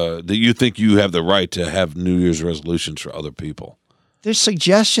other that you think you have the right to have New Year's resolutions for other people. There's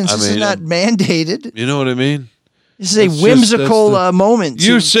suggestions. I This is mean, not mandated. You know what I mean? This is a whimsical moment.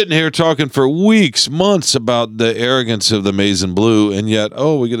 You're sitting here talking for weeks, months about the arrogance of the maize and blue, and yet,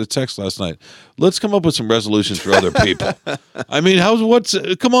 we get a text last night. Let's come up with some resolutions for other people. I mean,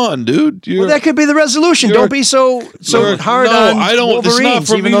 come on, dude. Well, that could be the resolution. Don't be so hard on I don't. It's Wolverines, not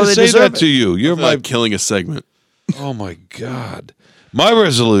for even me though to they say deserve that to you. You're my killing a segment. Oh my God. My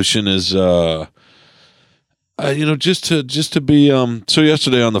resolution is just to be so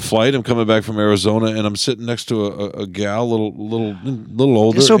yesterday on the flight I'm coming back from Arizona and I'm sitting next to a gal little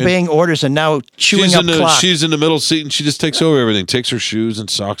older, disobeying orders and now chewing up clock. She's in the middle seat and she just takes over everything, takes her shoes and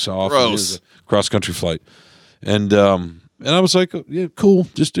socks off. Gross. Cross country flight, and I was like, yeah, cool,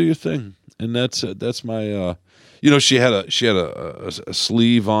 just do your thing. And that's my she had a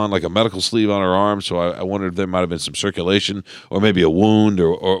sleeve on, like a medical sleeve on her arm, so I wondered if there might have been some circulation or maybe a wound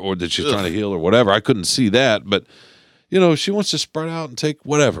or that she's trying to heal or whatever. I couldn't see that, but she wants to spread out and take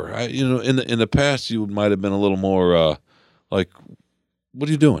whatever. In the past you might have been a little more like, what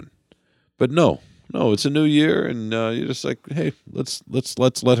are you doing? But no, it's a new year, and you're just like, hey, let's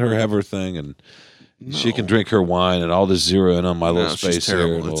let her have her thing, and she can drink her wine, and I'll just zero in on my little space she's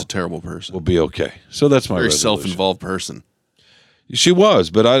terrible. here. It's a terrible person. We'll be okay. So that's my very resolution. self-involved person. She was,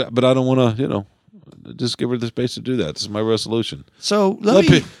 but I don't want to, just give her the space to do that. This is my resolution. So I'm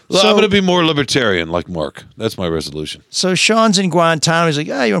going to be more libertarian, like Mark. That's my resolution. So Sean's in Guantanamo. He's like,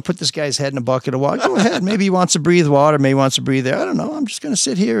 you want to put this guy's head in a bucket of water? Go ahead. Maybe he wants to breathe water. Maybe he wants to breathe air. I don't know. I'm just going to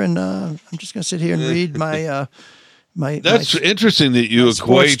sit here and read my. That's interesting that you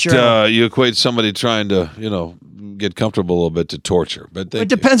equate somebody trying to get comfortable a little bit to torture, but it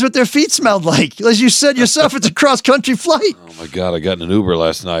depends what their feet smelled like. As you said yourself, it's a cross country flight. Oh my God, I got in an Uber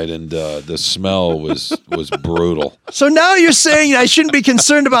last night and the smell was brutal. So now you're saying I shouldn't be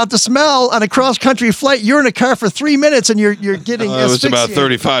concerned about the smell on a cross country flight. You're in a car for 3 minutes and you're getting. It was about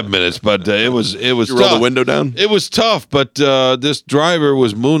 35 minutes, but it was. You tough. roll the window down. It was tough, but this driver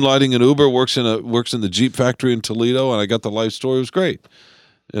was moonlighting an Uber, works in the Jeep factory in Toledo, and I got the life story. It was great.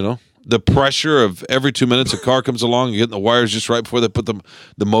 You know, the pressure of every 2 minutes a car comes along and getting the wires just right before they put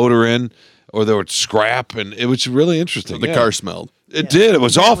the motor in, or they would scrap, and it was really interesting. The car smelled. It did. It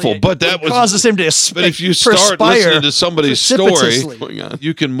was awful, but that was causes him to. But if you start listening to somebody's story,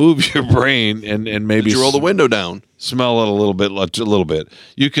 you can move your brain and maybe Did you roll the window down. Smell it a little bit.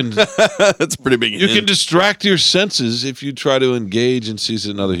 You can. That's a pretty big. You can distract your senses if you try to engage and see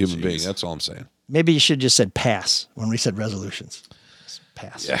another human being. That's all I'm saying. Maybe you should have just said pass when we said resolutions.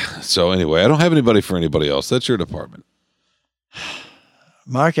 Pass. Yeah. So anyway, I don't have anybody for anybody else. That's your department.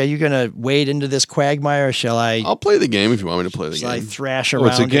 Mark, are you going to wade into this quagmire, or shall I? I'll play the game if you want me to play the Shall game. I thrash around? Oh,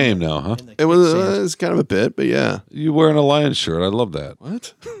 it's a game now, huh? It was it's kind of a bit, but yeah. You wearing a Lions shirt? I love that.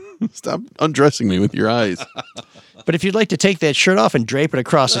 What? Stop undressing me with your eyes. But if you'd like to take that shirt off and drape it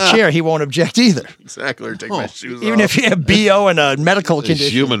across a chair, he won't object either. Exactly. Or take my shoes off. Even if you have BO and a medical It's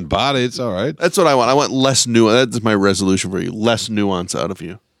condition. human body. It's all right. That's what I want. I want less nuance. That's my resolution for you. Less nuance out of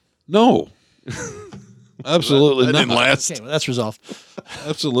you. No. Absolutely that not. didn't last. Okay, well, that's resolved.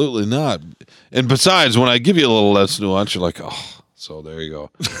 Absolutely not. And besides, when I give you a little less nuance, you're like, oh, so there you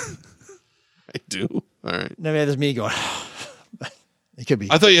go. I do. All right. No, man, there's me going. It could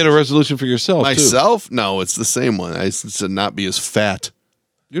be. I thought you had a resolution for yourself, Myself? Too. No, it's the same one. I said not be as fat.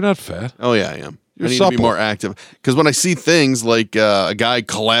 You're not fat. Oh, yeah, I am. You're I need supple. to be more active. Because when I see things like a guy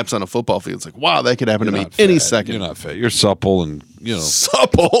collapse on a football field, it's like, wow, that could happen to me any second. You're not fat. You're supple and,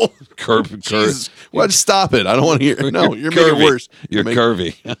 Supple? Curvy. What? Stop it. I don't want to hear. No, you're making it worse. You're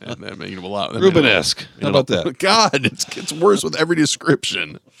curvy. That making it a lot. Rubenesque. How about that? God, it gets worse with every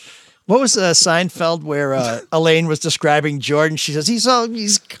description. What was Seinfeld where Elaine was describing Jordan? She says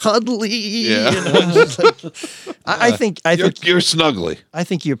he's cuddly. Yeah. You know, I think you're snuggly. I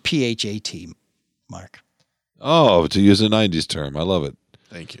think you're PHAT, Mark. Oh, to use a '90s term, I love it.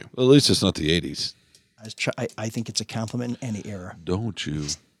 Thank you. Well, at least it's not the '80s. I think it's a compliment in any era. Don't you?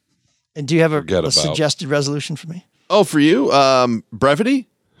 And do you have a suggested resolution for me? Oh, for you, brevity.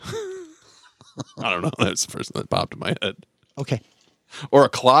 I don't know. That's the first thing that popped in my head. Okay. Or a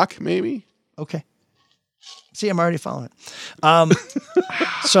clock, maybe. Okay. See, I'm already following it.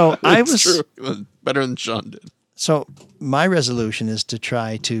 So I was true. Better than Sean did. So my resolution is to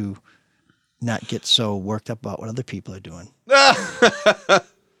try to not get so worked up about what other people are doing.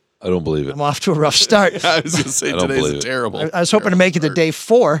 I don't believe it. I'm off to a rough start. I was going to say today's terrible. I was hoping to make it to day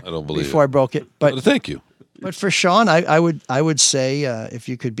 4. I don't believe before I broke it. But thank you. But for Sean, I would say if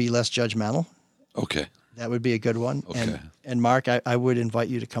you could be less judgmental. Okay. That would be a good one. Okay. And Mark, I would invite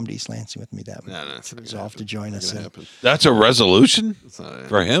you to come to East Lansing with me. That would resolve to join us. That's a resolution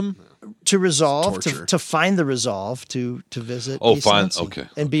for him? To resolve, to find the resolve to visit. Oh, East fine. Lansing Okay.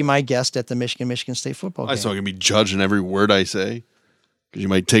 And be my guest at the Michigan State football game. I saw him be judging every word I say because you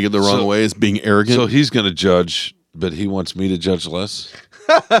might take it the wrong way as being arrogant. So he's going to judge, but he wants me to judge less?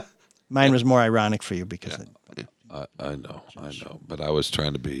 Mine was more ironic for you because I know, but I was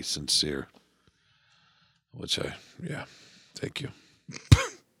trying to be sincere, thank you.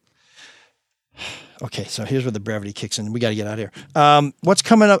 Okay, so here's where the brevity kicks in. We got to get out of here. What's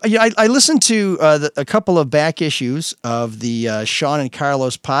coming up? I listened to a couple of back issues of the Sean and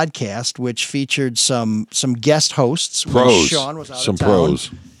Carlos podcast, which featured some guest hosts. When Pros. Sean was out Some of town,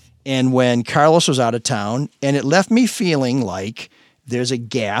 pros. and when Carlos was out of town, and it left me feeling like there's a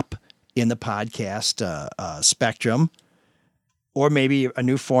gap in the podcast spectrum, or maybe a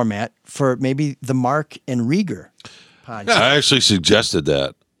new format for maybe the Mark and Rieger podcast. I actually suggested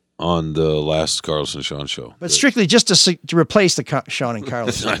that on the last Carlos and Sean show. But strictly just to replace the Sean and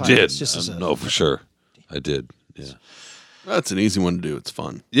Carlos. I did. No, for sure. I did. Yeah. That's an easy one to do. It's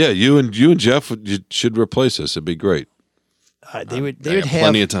fun. Yeah, you and Jeff should replace us. It'd be great. They would have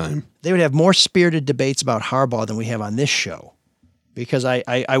plenty of time. They would have more spirited debates about Harbaugh than we have on this show. Because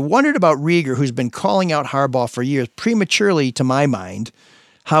I wondered about Rieger, who's been calling out Harbaugh for years, prematurely to my mind,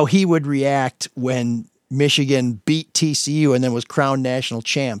 how he would react when Michigan beat TCU and then was crowned national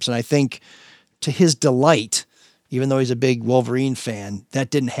champs. And I think to his delight, even though he's a big Wolverine fan, that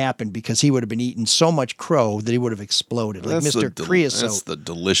didn't happen because he would have been eating so much crow that he would have exploded. Like Mr. Creosote. That's the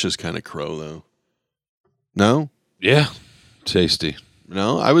delicious kind of crow, though. No? Yeah. Tasty.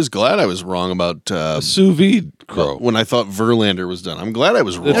 No, I was glad I was wrong about sous vide crow when I thought Verlander was done. I'm glad I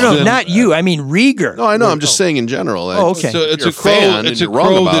was wrong. No, not you. I mean Rieger. No, I know. I'm just saying in general. Okay. So it's a crow. It's a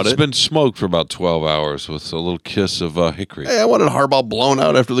crow that's been smoked for about 12 hours with a little kiss of hickory. Hey, I wanted Harbaugh blown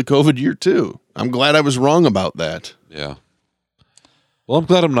out after the COVID year too. I'm glad I was wrong about that. Yeah. Well, I'm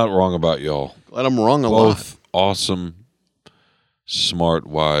glad I'm not wrong about y'all. Glad I'm wrong a Both lot. Awesome, smart,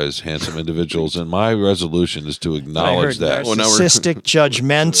 wise, handsome individuals, and my resolution is to acknowledge that. Narcissistic,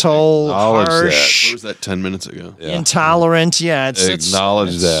 judgmental, harsh. What was that 10 minutes ago? Yeah. Intolerant. Yeah,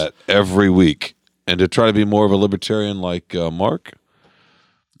 acknowledge that every week, and to try to be more of a libertarian like Mark,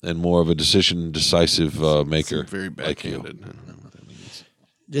 and more of a decisive maker. Very backhanded. Like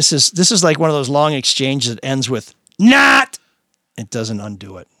This is like one of those long exchanges that ends with "not." It doesn't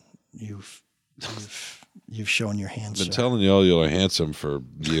undo it. You've shown your hands. I've been telling you all you're handsome for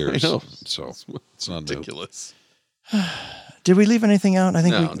years. I know. So it's not ridiculous. Did we leave anything out? I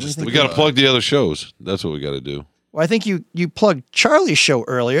think we got to plug the other shows. That's what we got to do. Well, I think you plugged Charlie's show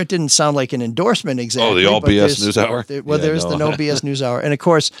earlier. It didn't sound like an endorsement exactly. Oh, the All BS News Hour? There's the No BS News Hour. And of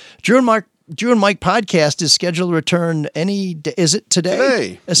course, Drew and Mike podcast is scheduled to return is it today?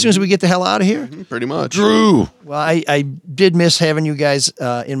 Today. As soon as we get the hell out of here? Pretty much. Drew. Well, I did miss having you guys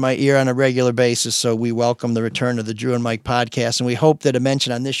in my ear on a regular basis, so we welcome the return of the Drew and Mike podcast, and we hope that a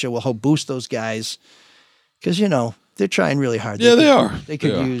mention on this show will help boost those guys, because, they're trying really hard. They are. They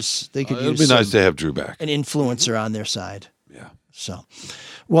could use. It would be nice to have Drew back. An influencer on their side. Yeah. So,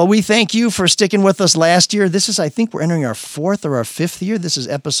 well, we thank you for sticking with us last year. This is, I think, we're entering our 4th or our 5th year. This is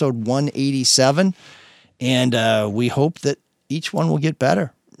episode 187, and we hope that each one will get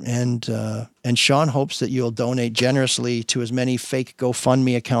better. And Sean hopes that you'll donate generously to as many fake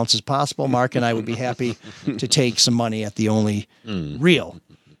GoFundMe accounts as possible. Mark and I would be happy to take some money at the only real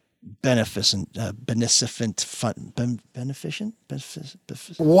beneficent fund.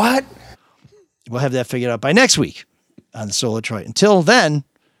 What? We'll have that figured out by next week on the Soul of Detroit. Until then,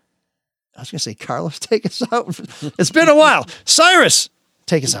 I was going to say, Carlos, take us out. It's been a while. Cyrus,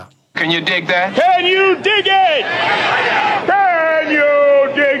 take us out. Can you dig that? Can you dig it? Can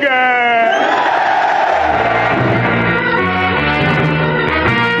you dig it?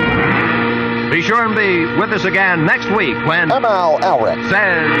 Be sure and be with us again next week when M.L. Elric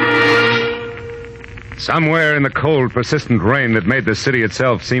says, somewhere in the cold, persistent rain that made the city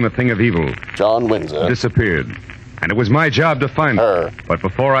itself seem a thing of evil, John Windsor disappeared. And it was my job to find her. But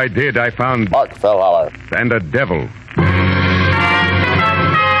before I did, I found Mark Fellhauer and a devil